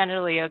 things is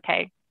generally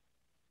okay.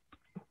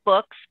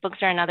 Books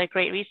are another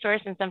great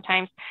resource. And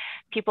sometimes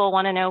people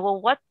want to know, well,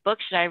 what book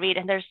should I read?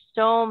 And there's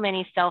so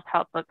many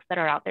self-help books that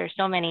are out there,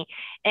 so many.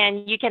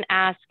 And you can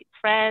ask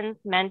friends,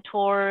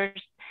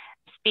 mentors,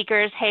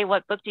 speakers, hey,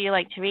 what book do you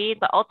like to read?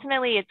 But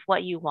ultimately it's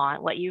what you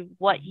want, what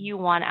you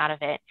want out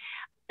of it.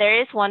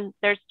 There's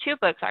 2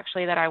 books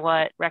actually that I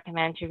would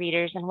recommend to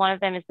readers. And one of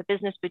them is The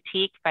Business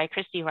Boutique by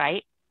Christy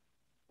Wright.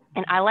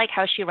 And I like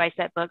how she writes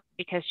that book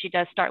because she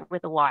does start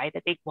with the why,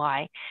 the big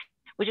why,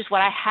 which is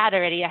what I had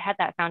already. I had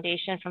that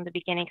foundation from the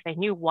beginning because I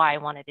knew why I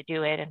wanted to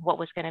do it and what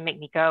was going to make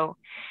me go.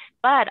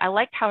 But I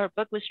liked how her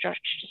book was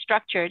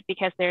structured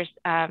because there's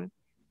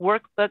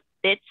workbook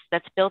bits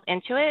that's built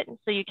into it.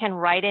 So you can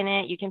write in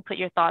it, you can put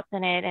your thoughts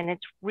in it. And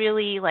it's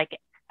really like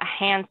a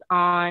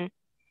hands-on,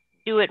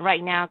 do it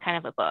right now kind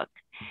of a book.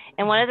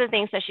 And one of the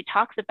things that she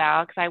talks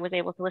about, because I was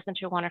able to listen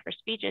to one of her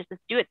speeches, is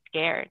do it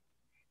scared.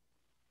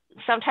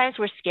 Sometimes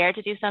we're scared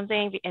to do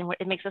something and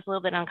it makes us a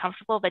little bit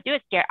uncomfortable, but do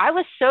it scared. I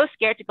was so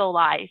scared to go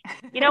live.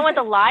 You know, when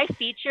the live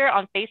feature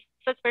on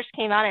Facebook first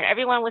came out and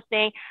everyone was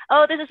saying,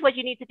 oh, this is what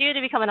you need to do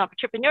to become an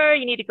entrepreneur.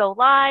 You need to go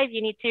live.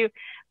 You need to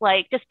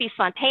like just be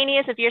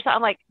spontaneous and be yourself.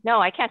 I'm like, no,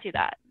 I can't do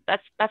that.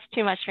 That's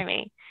too much for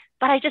me.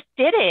 But I just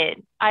did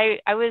it. I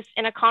was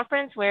in a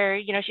conference where,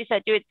 you know, she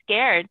said, do it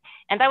scared.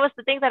 And that was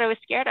the thing that I was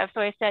scared of.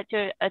 So I said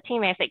to a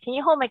teammate, I said, can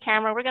you hold my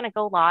camera? We're going to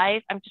go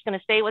live. I'm just going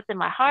to say what's in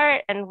my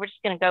heart and we're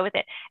just going to go with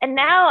it. And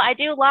now I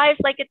do lives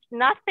like it's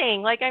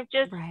nothing. Like I'm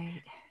just,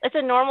 right. It's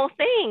a normal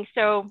thing.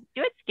 So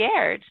do it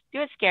scared.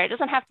 Do it scared. It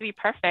doesn't have to be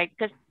perfect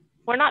because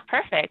we're not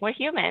perfect. We're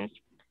humans.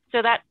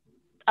 So that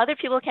other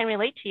people can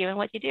relate to you and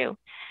what you do.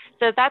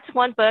 So that's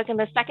one book. And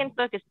the second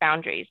book is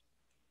Boundaries.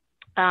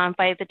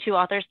 By the 2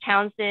 authors,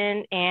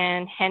 Townsend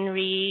and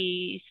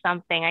Henry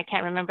something. I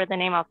can't remember the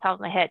name off the top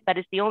of my head, but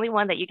it's the only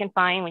one that you can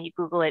find when you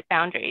Google it,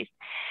 Boundaries.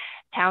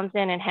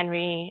 Townsend and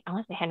Henry, I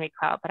want to say Henry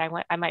Cloud, but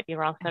I might be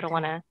wrong, so I don't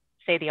want to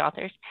say the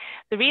authors.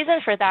 The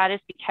reason for that is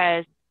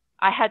because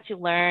I had to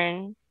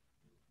learn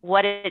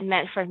what it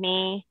meant for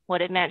me,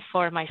 what it meant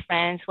for my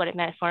friends, what it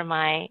meant for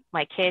my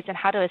kids, and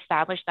how to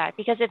establish that.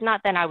 Because if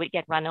not, then I would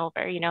get run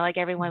over. You know, like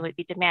everyone would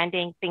be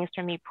demanding things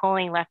from me,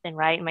 pulling left and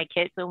right, and my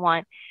kids would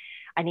want,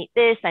 I need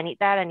this, I need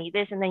that, I need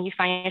this. And then you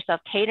find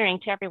yourself catering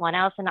to everyone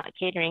else and not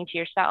catering to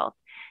yourself.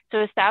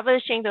 So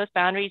establishing those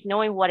boundaries,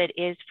 knowing what it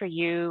is for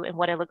you and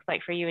what it looks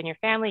like for you and your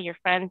family, your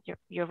friends,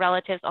 your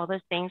relatives, all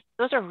those things,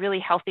 those are really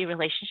healthy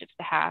relationships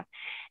to have.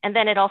 And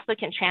then it also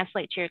can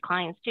translate to your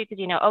clients too, because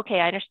you know, okay,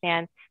 I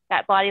understand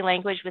that body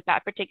language with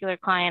that particular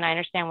client. I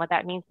understand what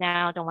that means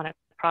now. Don't want to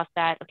cross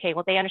that. Okay,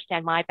 well, they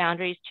understand my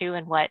boundaries too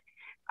and what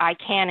I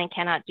can and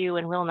cannot do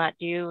and will not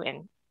do.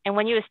 And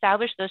when you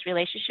establish those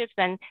relationships,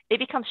 then they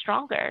become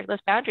stronger. Those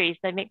boundaries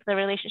that make the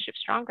relationship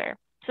stronger.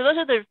 So those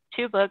are the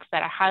 2 books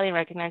that I highly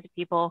recommend to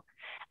people.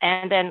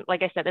 And then,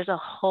 like I said, there's a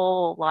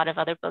whole lot of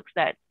other books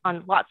that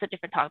on lots of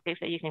different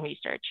topics that you can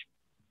research.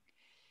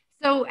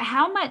 So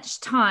how much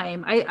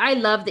time, I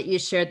love that you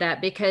shared that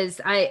because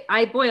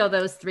I boil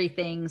those 3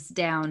 things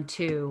down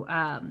to,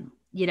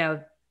 you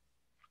know,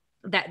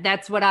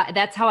 that's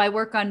how I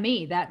work on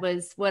me. That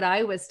was what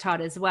I was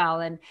taught as well.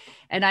 And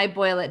I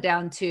boil it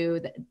down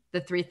to the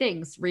 3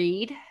 things: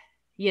 read,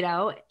 you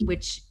know,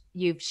 which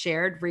you've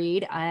shared,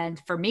 read. And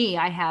for me,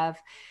 I have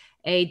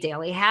a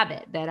daily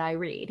habit that I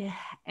read.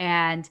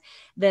 And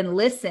then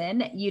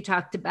listen. You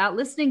talked about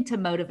listening to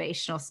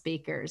motivational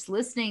speakers,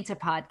 listening to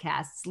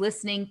podcasts,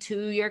 listening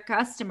to your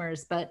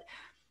customers, but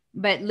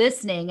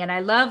listening. And I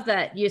love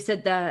that you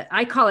said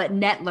I call it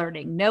net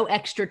learning, no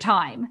extra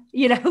time,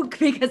 you know,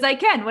 because I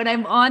can, when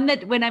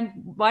I'm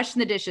washing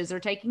the dishes or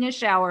taking a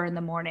shower in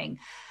the morning,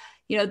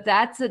 you know,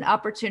 that's an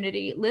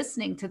opportunity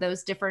listening to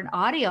those different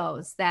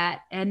audios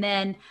and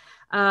then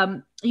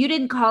you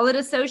didn't call it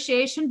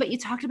association, but you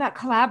talked about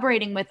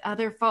collaborating with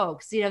other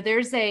folks. You know,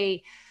 there's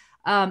a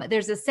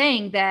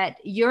saying that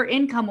your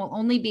income will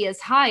only be as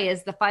high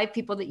as the 5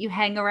 people that you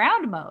hang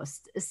around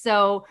most.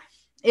 So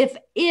if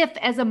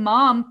as a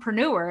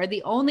mompreneur,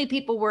 the only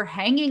people we're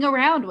hanging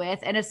around with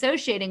and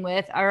associating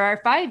with are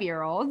our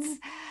 5-year-olds,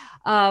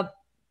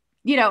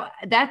 you know,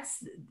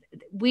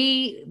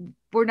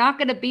 we're not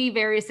going to be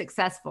very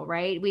successful,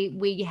 right?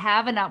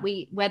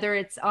 Whether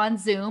it's on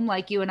Zoom,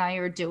 like you and I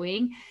are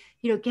doing,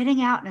 you know,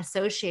 getting out and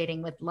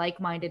associating with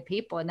like-minded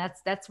people. And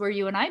that's where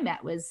you and I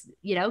met, was,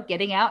 you know,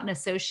 getting out and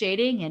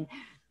associating and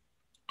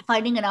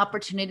finding an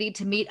opportunity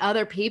to meet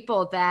other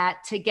people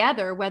that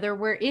together, whether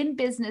we're in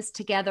business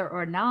together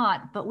or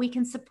not, but we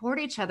can support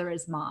each other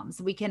as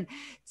moms. We can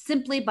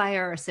simply by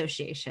our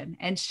association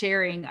and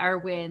sharing our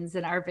wins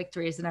and our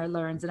victories and our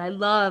learns. And I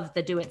love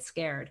the Do It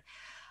Scared.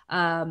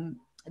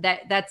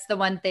 That's the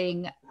one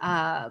thing,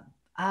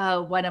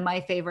 one of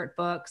my favorite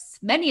books,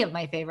 many of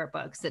my favorite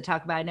books that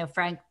talk about, I know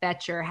Frank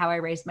Betcher, How I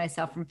Raised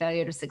Myself from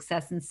Failure to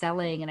Success in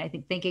Selling. And I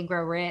think Think and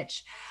Grow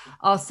Rich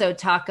also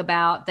talk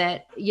about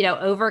that,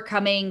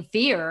 overcoming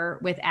fear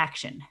with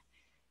action.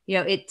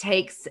 It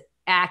takes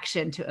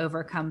action to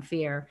overcome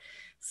fear.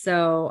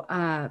 So,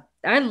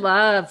 I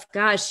love,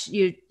 gosh,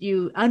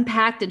 you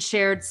unpacked and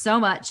shared so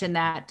much in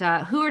that.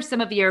 Who are some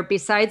of your,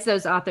 besides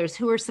those authors,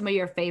 who are some of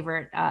your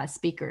favorite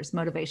speakers,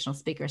 motivational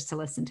speakers to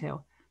listen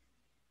to?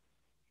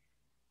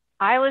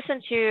 I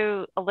listen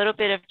to a little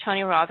bit of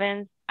Tony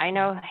Robbins. I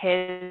know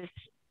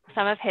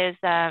some of his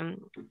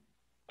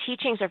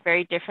teachings are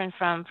very different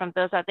from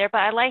those out there, but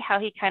I like how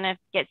he kind of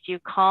gets you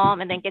calm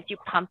and then gets you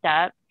pumped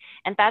up.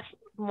 And that's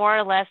more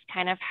or less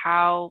kind of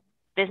how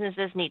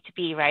businesses need to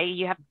be, right?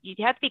 You have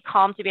to be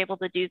calm to be able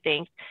to do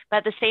things, but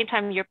at the same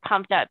time, you're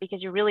pumped up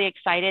because you're really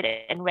excited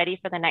and ready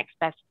for the next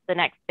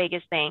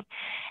biggest thing.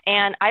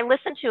 And I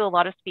listen to a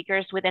lot of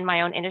speakers within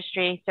my own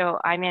industry. So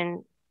I'm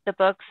in the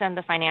books and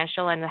the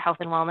financial and the health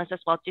and wellness as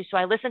well too. So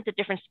I listen to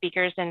different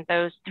speakers in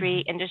those three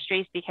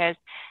industries because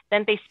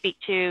then they speak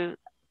to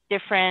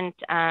different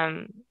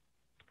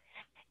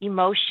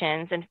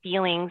emotions and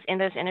feelings in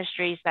those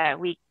industries that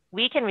we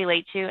can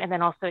relate to, and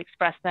then also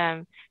express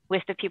them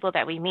with the people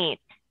that we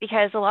meet.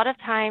 Because a lot of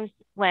times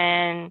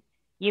when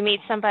you meet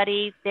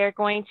somebody, they're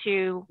going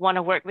to want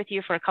to work with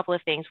you for a couple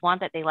of things. One,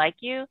 that they like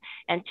you,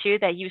 and two,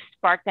 that you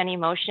sparked an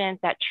emotion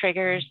that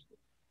triggers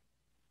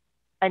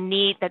a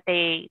need that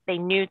they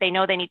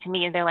know they need to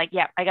meet. And they're like,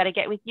 yeah, I got to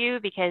get with you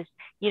because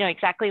you know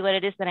exactly what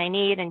it is that I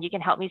need, and you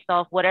can help me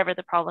solve whatever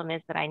the problem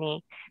is that I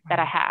need, that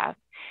I have.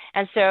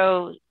 And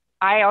so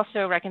I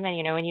also recommend,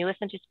 when you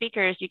listen to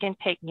speakers, you can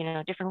pick,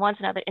 different ones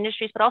in other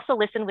industries, but also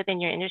listen within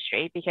your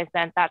industry, because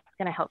then that's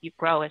going to help you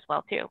grow as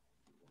well too.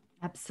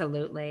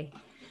 Absolutely.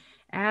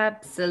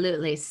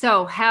 Absolutely.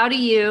 So how do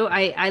you,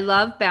 I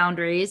love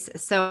boundaries.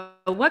 So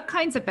what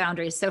kinds of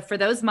boundaries? So for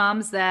those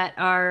moms that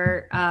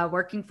are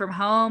working from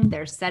home,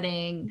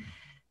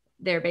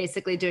 they're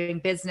basically doing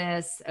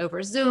business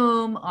over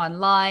Zoom,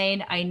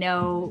 online. I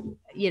know,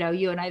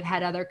 you and I've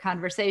had other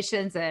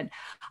conversations, and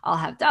I'll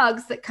have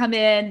dogs that come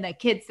in, the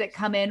kids that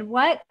come in.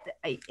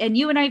 And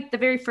you and I, the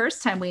very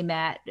first time we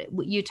met,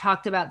 you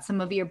talked about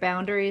some of your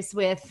boundaries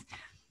with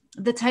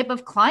the type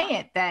of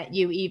client that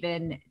you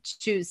even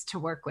choose to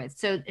work with.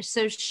 So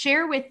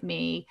share with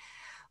me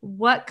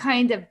what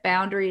kind of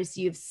boundaries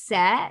you've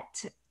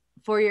set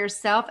for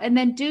yourself. And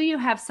then do you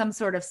have some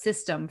sort of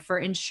system for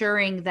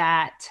ensuring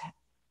that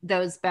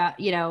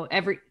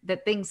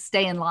that things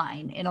stay in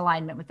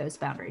alignment with those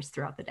boundaries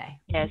throughout the day?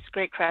 Yes,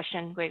 great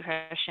question.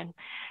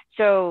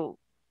 So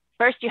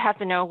first you have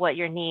to know what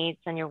your needs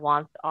and your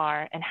wants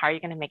are and how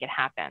you're going to make it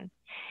happen.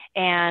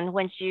 And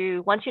once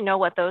you know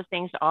what those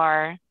things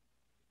are,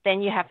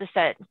 then you have to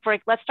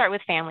let's start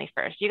with family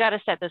first. You got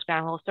to set those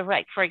ground rules. So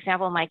for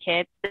example, my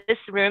kids, this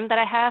room that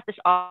I have, this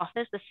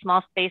office, this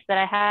small space that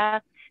I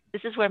have,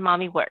 this is where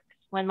mommy works.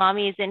 When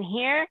mommy is in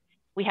here,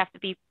 we have to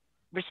be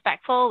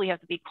respectful. We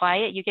have to be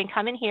quiet. You can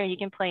come in here, you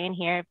can play in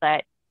here,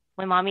 but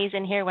when mommy's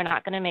in here, we're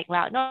not going to make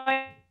loud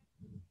noise.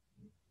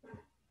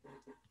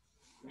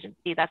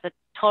 See, that's a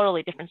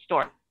totally different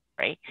story.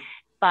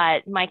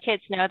 But my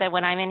kids know that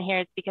when I'm in here,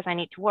 it's because I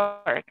need to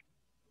work.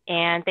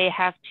 And they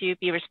have to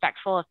be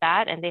respectful of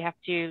that, and they have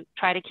to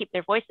try to keep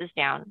their voices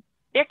down.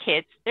 They're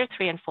kids, they're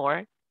 3 and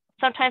 4.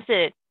 Sometimes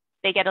they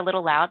get a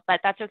little loud,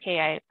 but that's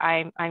okay.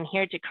 I'm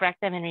here to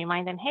correct them and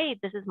remind them, hey,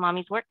 this is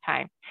mommy's work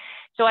time.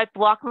 So I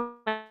block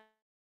my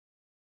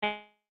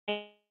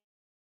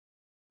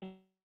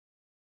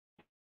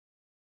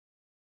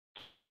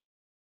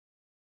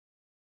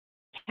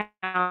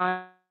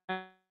calendar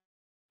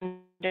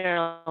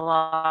a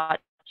lot.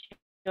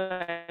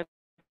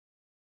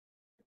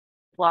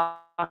 Block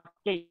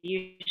it.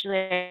 Usually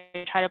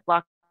I try to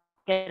block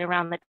it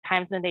around the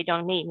times when they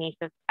don't need me.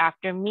 So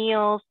after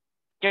meals,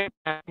 during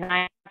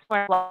night.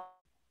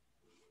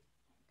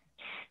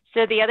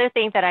 So the other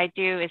thing that I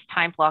do is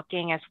time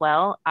blocking as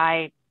well.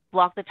 I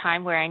block the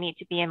time where I need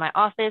to be in my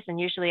office, and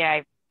usually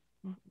I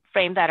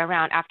frame that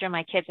around after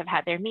my kids have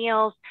had their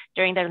meals,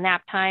 during their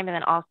nap time, and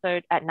then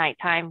also at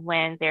nighttime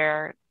when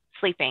they're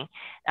sleeping.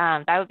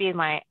 That would be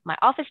my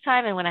office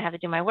time, and when I have to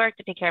do my work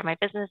to take care of my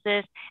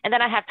businesses. And then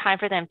I have time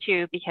for them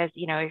too, because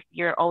if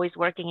you're always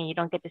working and you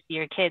don't get to see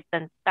your kids,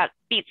 then that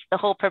beats the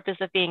whole purpose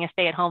of being a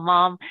stay-at-home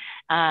mom,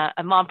 a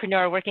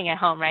mompreneur working at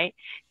home, right?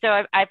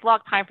 So I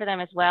block time for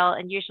them as well,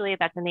 and usually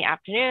that's in the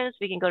afternoons.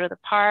 We can go to the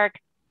park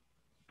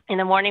in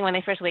the morning when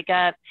they first wake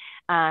up,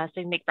 so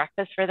we make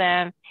breakfast for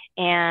them.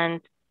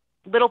 And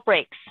little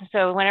breaks.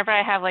 So whenever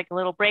I have like a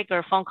little break or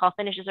a phone call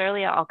finishes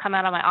early, I'll come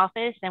out of my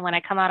office. And when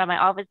I come out of my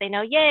office, they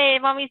know, yay,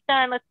 mommy's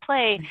done, let's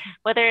play.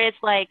 Whether it's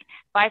like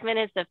 5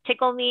 minutes of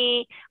tickle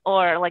me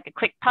or like a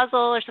quick puzzle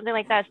or something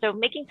like that. So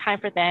making time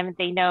for them,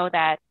 they know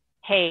that,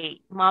 hey,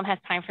 mom has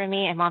time for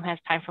me and mom has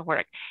time for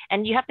work.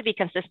 And you have to be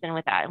consistent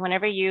with that.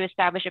 Whenever you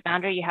establish a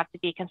boundary, you have to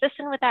be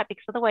consistent with that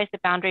because otherwise the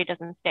boundary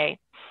doesn't stay.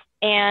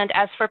 And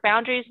as for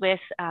boundaries with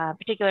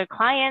particular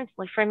clients,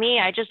 like for me,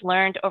 I just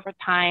learned over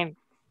time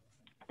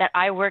that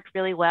I work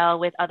really well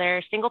with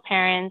other single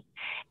parents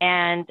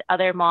and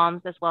other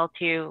moms as well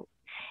too.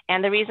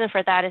 And the reason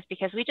for that is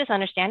because we just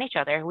understand each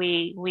other.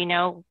 We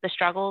know the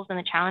struggles and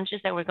the challenges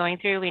that we're going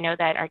through. We know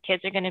that our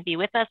kids are going to be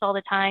with us all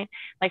the time.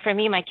 Like for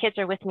me, my kids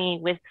are with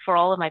me for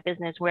all of my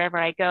business. Wherever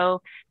I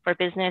go for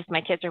business, my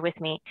kids are with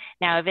me.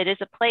 Now, if it is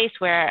a place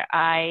where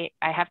I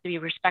have to be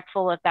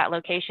respectful of that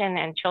location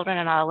and children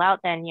are not allowed,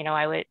 then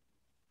I would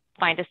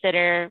find a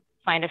sitter,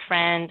 find a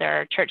friend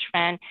or a church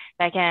friend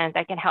that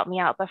can help me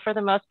out. But for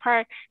the most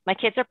part, my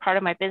kids are part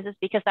of my business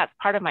because that's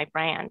part of my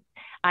brand.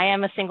 I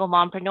am a single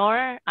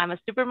mompreneur. I'm a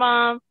super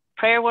mom,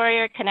 prayer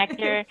warrior,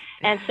 connector.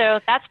 And so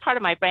that's part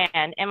of my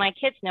brand. And my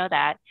kids know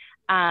that.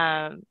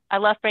 I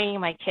love bringing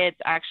my kids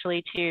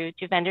actually to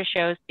vendor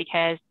shows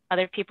because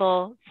other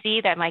people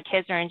see that my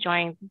kids are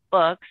enjoying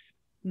books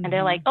and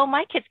they're like, oh,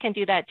 my kids can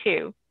do that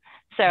too.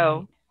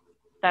 So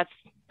that's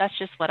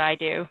just what I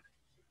do.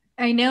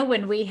 I know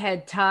when we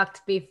had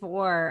talked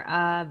before,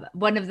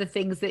 one of the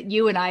things that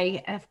you and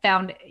I have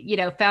found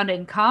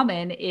in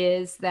common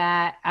is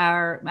that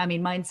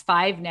mine's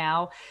 5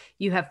 now,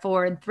 you have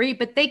 4 and 3,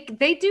 but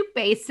they do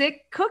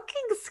basic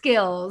cooking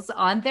skills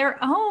on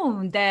their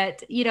own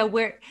that,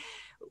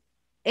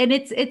 and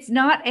it's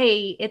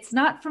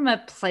not from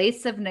a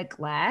place of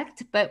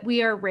neglect, but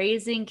we are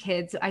raising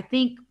kids. I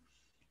think,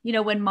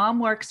 when mom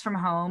works from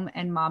home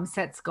and mom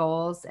sets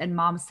goals and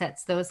mom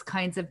sets those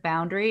kinds of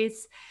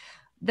boundaries,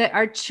 that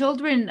our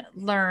children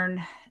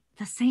learn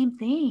the same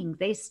thing.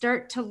 They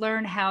start to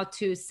learn how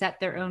to set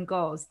their own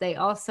goals. They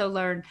also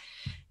learn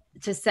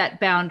to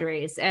set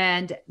boundaries,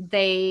 and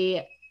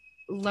they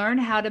learn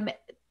how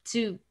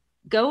to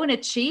go and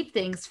achieve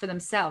things for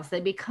themselves.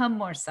 They become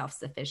more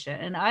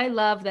self-sufficient. And I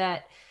love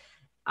that.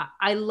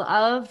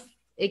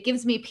 It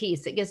gives me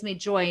peace. It gives me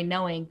joy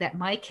knowing that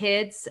my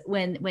kids,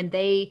 when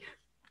they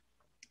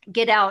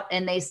get out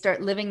and they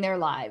start living their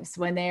lives,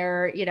 when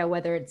they're,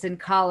 whether it's in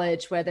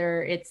college,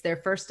 whether it's their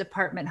first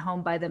apartment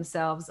home by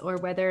themselves, or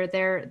whether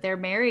they're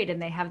married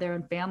and they have their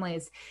own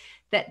families,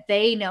 that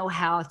they know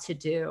how to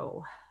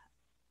do,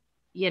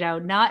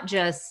 not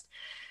just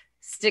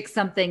stick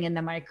something in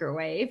the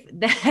microwave,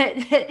 that,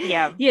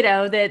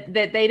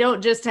 that they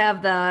don't just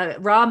have the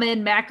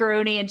ramen,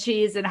 macaroni and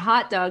cheese and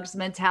hot dogs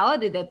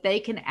mentality, that they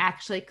can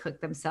actually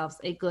cook themselves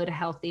a good,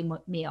 healthy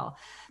meal,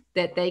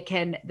 that they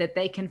can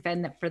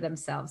fend for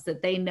themselves,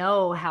 that they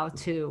know how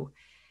to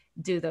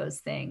do those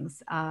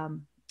things.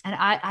 And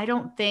I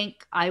don't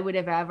think I would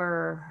have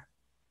ever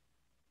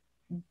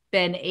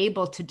been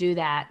able to do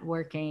that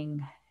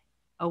working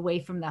away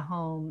from the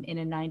home in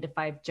a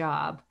 9-to-5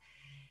 job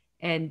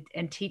and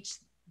teach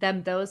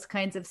them those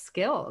kinds of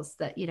skills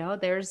that,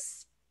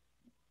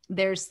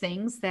 there's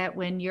things that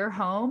when you're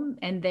home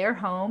and they're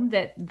home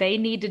that they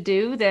need to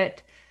do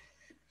that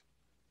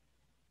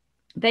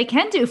they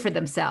can do for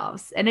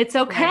themselves, and it's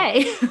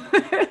okay.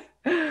 Right.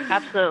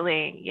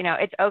 Absolutely.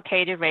 It's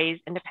okay to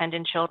raise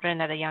independent children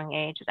at a young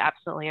age. It's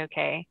absolutely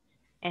okay.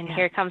 And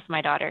here comes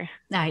my daughter.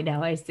 I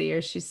know. I see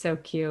her. She's so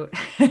cute.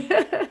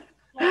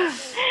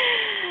 Yes.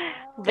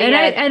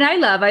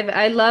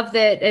 I love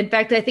that. In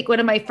fact, I think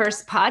one of my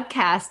first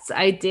podcasts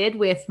I did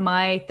with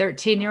my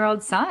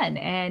 13-year-old son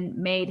and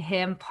made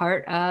him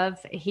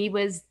he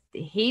was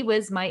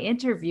my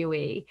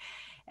interviewee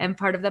and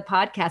part of the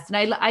podcast.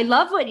 And I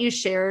love what you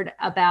shared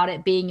about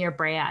it being your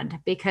brand,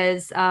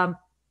 because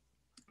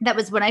that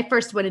was when I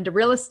first went into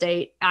real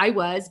estate. I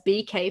was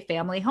BK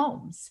Family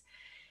Homes.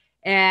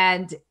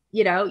 And,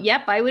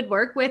 I would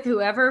work with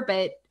whoever,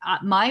 but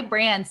my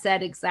brand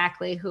said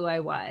exactly who I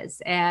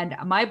was. And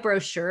my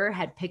brochure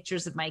had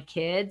pictures of my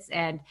kids.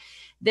 And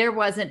there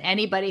wasn't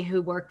anybody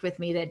who worked with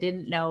me that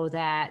didn't know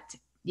that,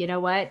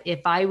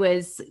 if I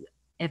was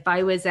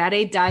at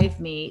a dive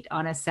meet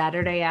on a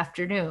Saturday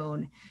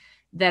afternoon,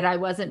 that I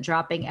wasn't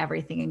dropping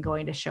everything and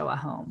going to show a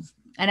home.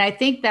 And I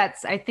think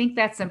that's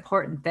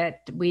important,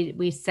 that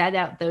we set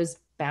out those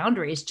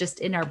boundaries just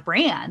in our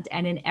brand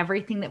and in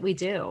everything that we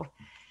do.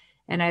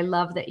 And I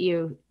love that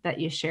you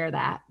share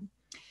that.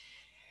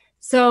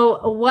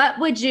 So what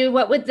would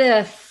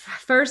the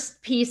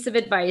first piece of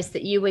advice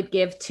that you would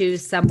give to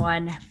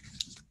someone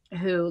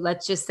who,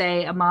 let's just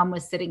say a mom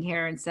was sitting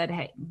here and said,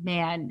 hey,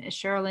 man,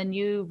 Cheryl Lyn,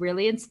 you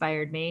really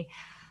inspired me.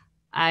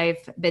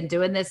 I've been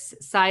doing this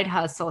side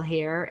hustle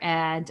here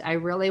and I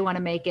really want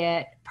to make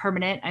it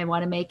permanent. I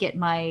want to make it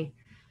my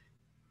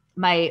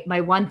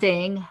one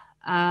thing.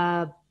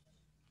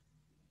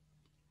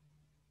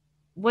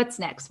 What's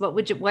next?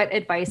 What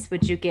advice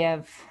would you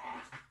give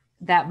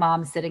that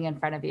mom sitting in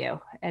front of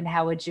you, and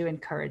how would you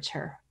encourage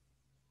her?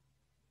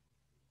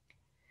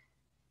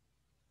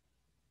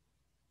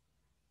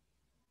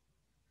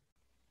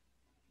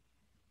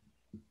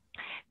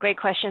 Great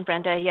question,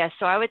 Brenda. Yes.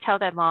 So I would tell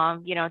that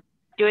mom,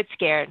 do it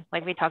scared,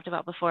 like we talked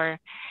about before.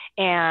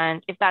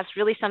 And if that's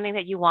really something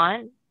that you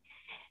want,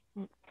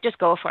 just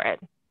go for it.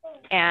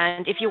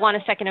 And if you want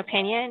a second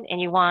opinion and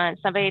you want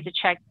somebody to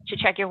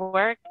check your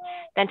work,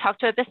 then talk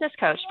to a business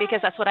coach, because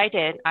that's what I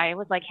did. I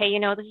was like, hey,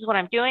 this is what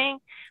I'm doing,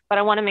 but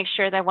I want to make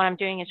sure that what I'm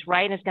doing is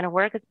right and is going to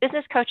work. Because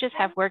business coaches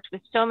have worked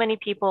with so many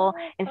people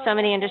in so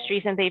many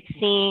industries, and they've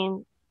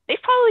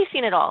probably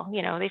seen it all.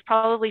 They've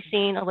probably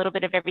seen a little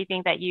bit of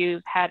everything that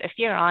you've had a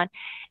fear on,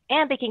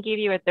 and they can give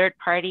you a third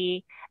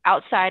party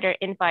outsider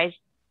advice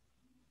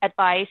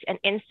and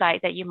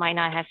insight that you might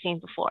not have seen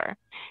before.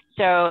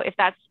 So if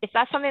that's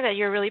something that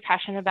you're really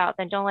passionate about,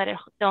 then don't let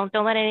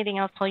anything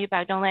else hold you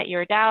back. Don't let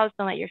your doubts,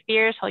 don't let your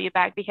fears hold you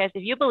back, because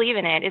if you believe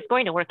in it, it's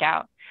going to work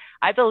out.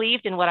 I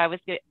believed in what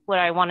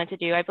I wanted to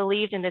do. I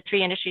believed in the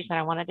 3 industries that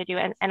I wanted to do,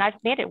 and I've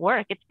made it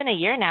work. It's been a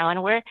year now,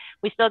 and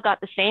we still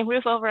got the same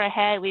roof over our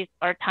head.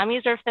 Our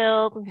tummies are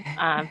filled,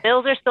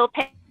 bills are still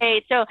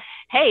paid. So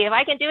hey, if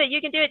I can do it,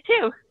 you can do it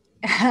too.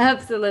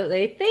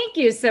 Absolutely. Thank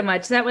you so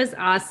much. That was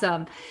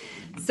awesome.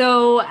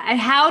 So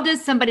how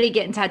does somebody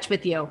get in touch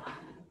with you?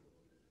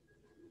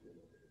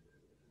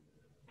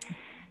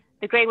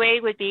 The great way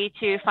would be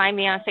to find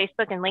me on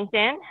Facebook and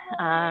LinkedIn.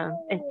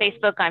 In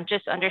Facebook, I'm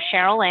just under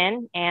Cheryl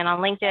Lyn, and on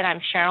LinkedIn, I'm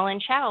Cheryl Lyn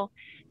Chow.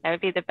 That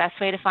would be the best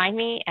way to find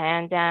me.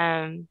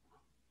 And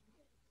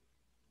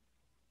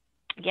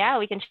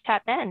we can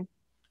chat then.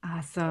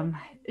 Awesome.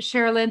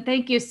 Cheryl Lyn,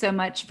 thank you so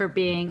much for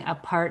being a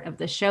part of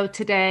the show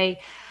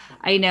today.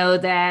 I know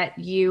that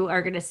you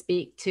are going to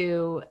speak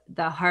to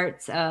the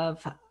hearts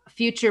of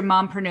future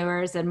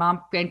mompreneurs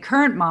and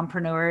current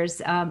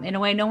mompreneurs in a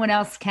way no one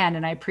else can.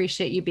 And I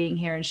appreciate you being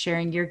here and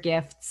sharing your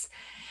gifts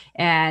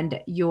and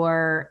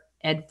your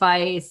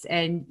advice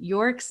and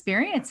your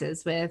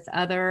experiences with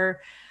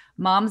other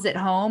moms at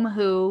home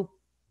who,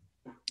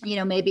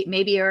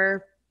 maybe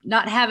are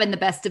not having the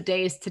best of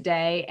days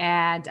today.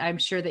 And I'm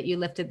sure that you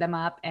lifted them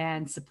up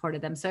and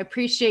supported them. So I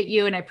appreciate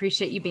you, and I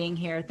appreciate you being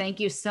here. Thank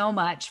you so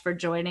much for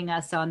joining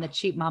us on the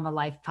Cheap Mama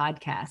Life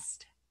podcast.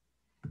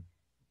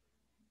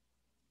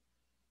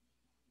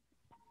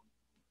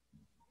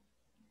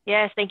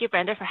 Yes, thank you,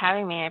 Brenda, for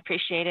having me. I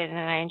appreciate it, and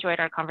I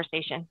enjoyed our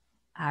conversation.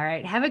 All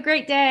right. Have a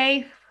great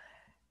day.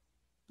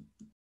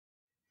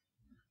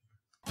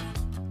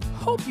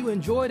 Hope you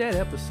enjoyed that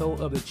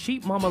episode of the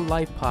Cheap Mama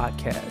Life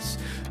podcast.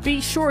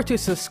 Be sure to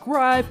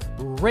subscribe,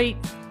 rate,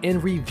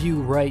 and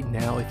review right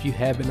now if you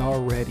haven't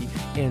already,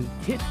 and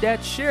hit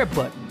that share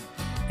button.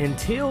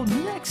 Until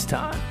next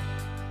time.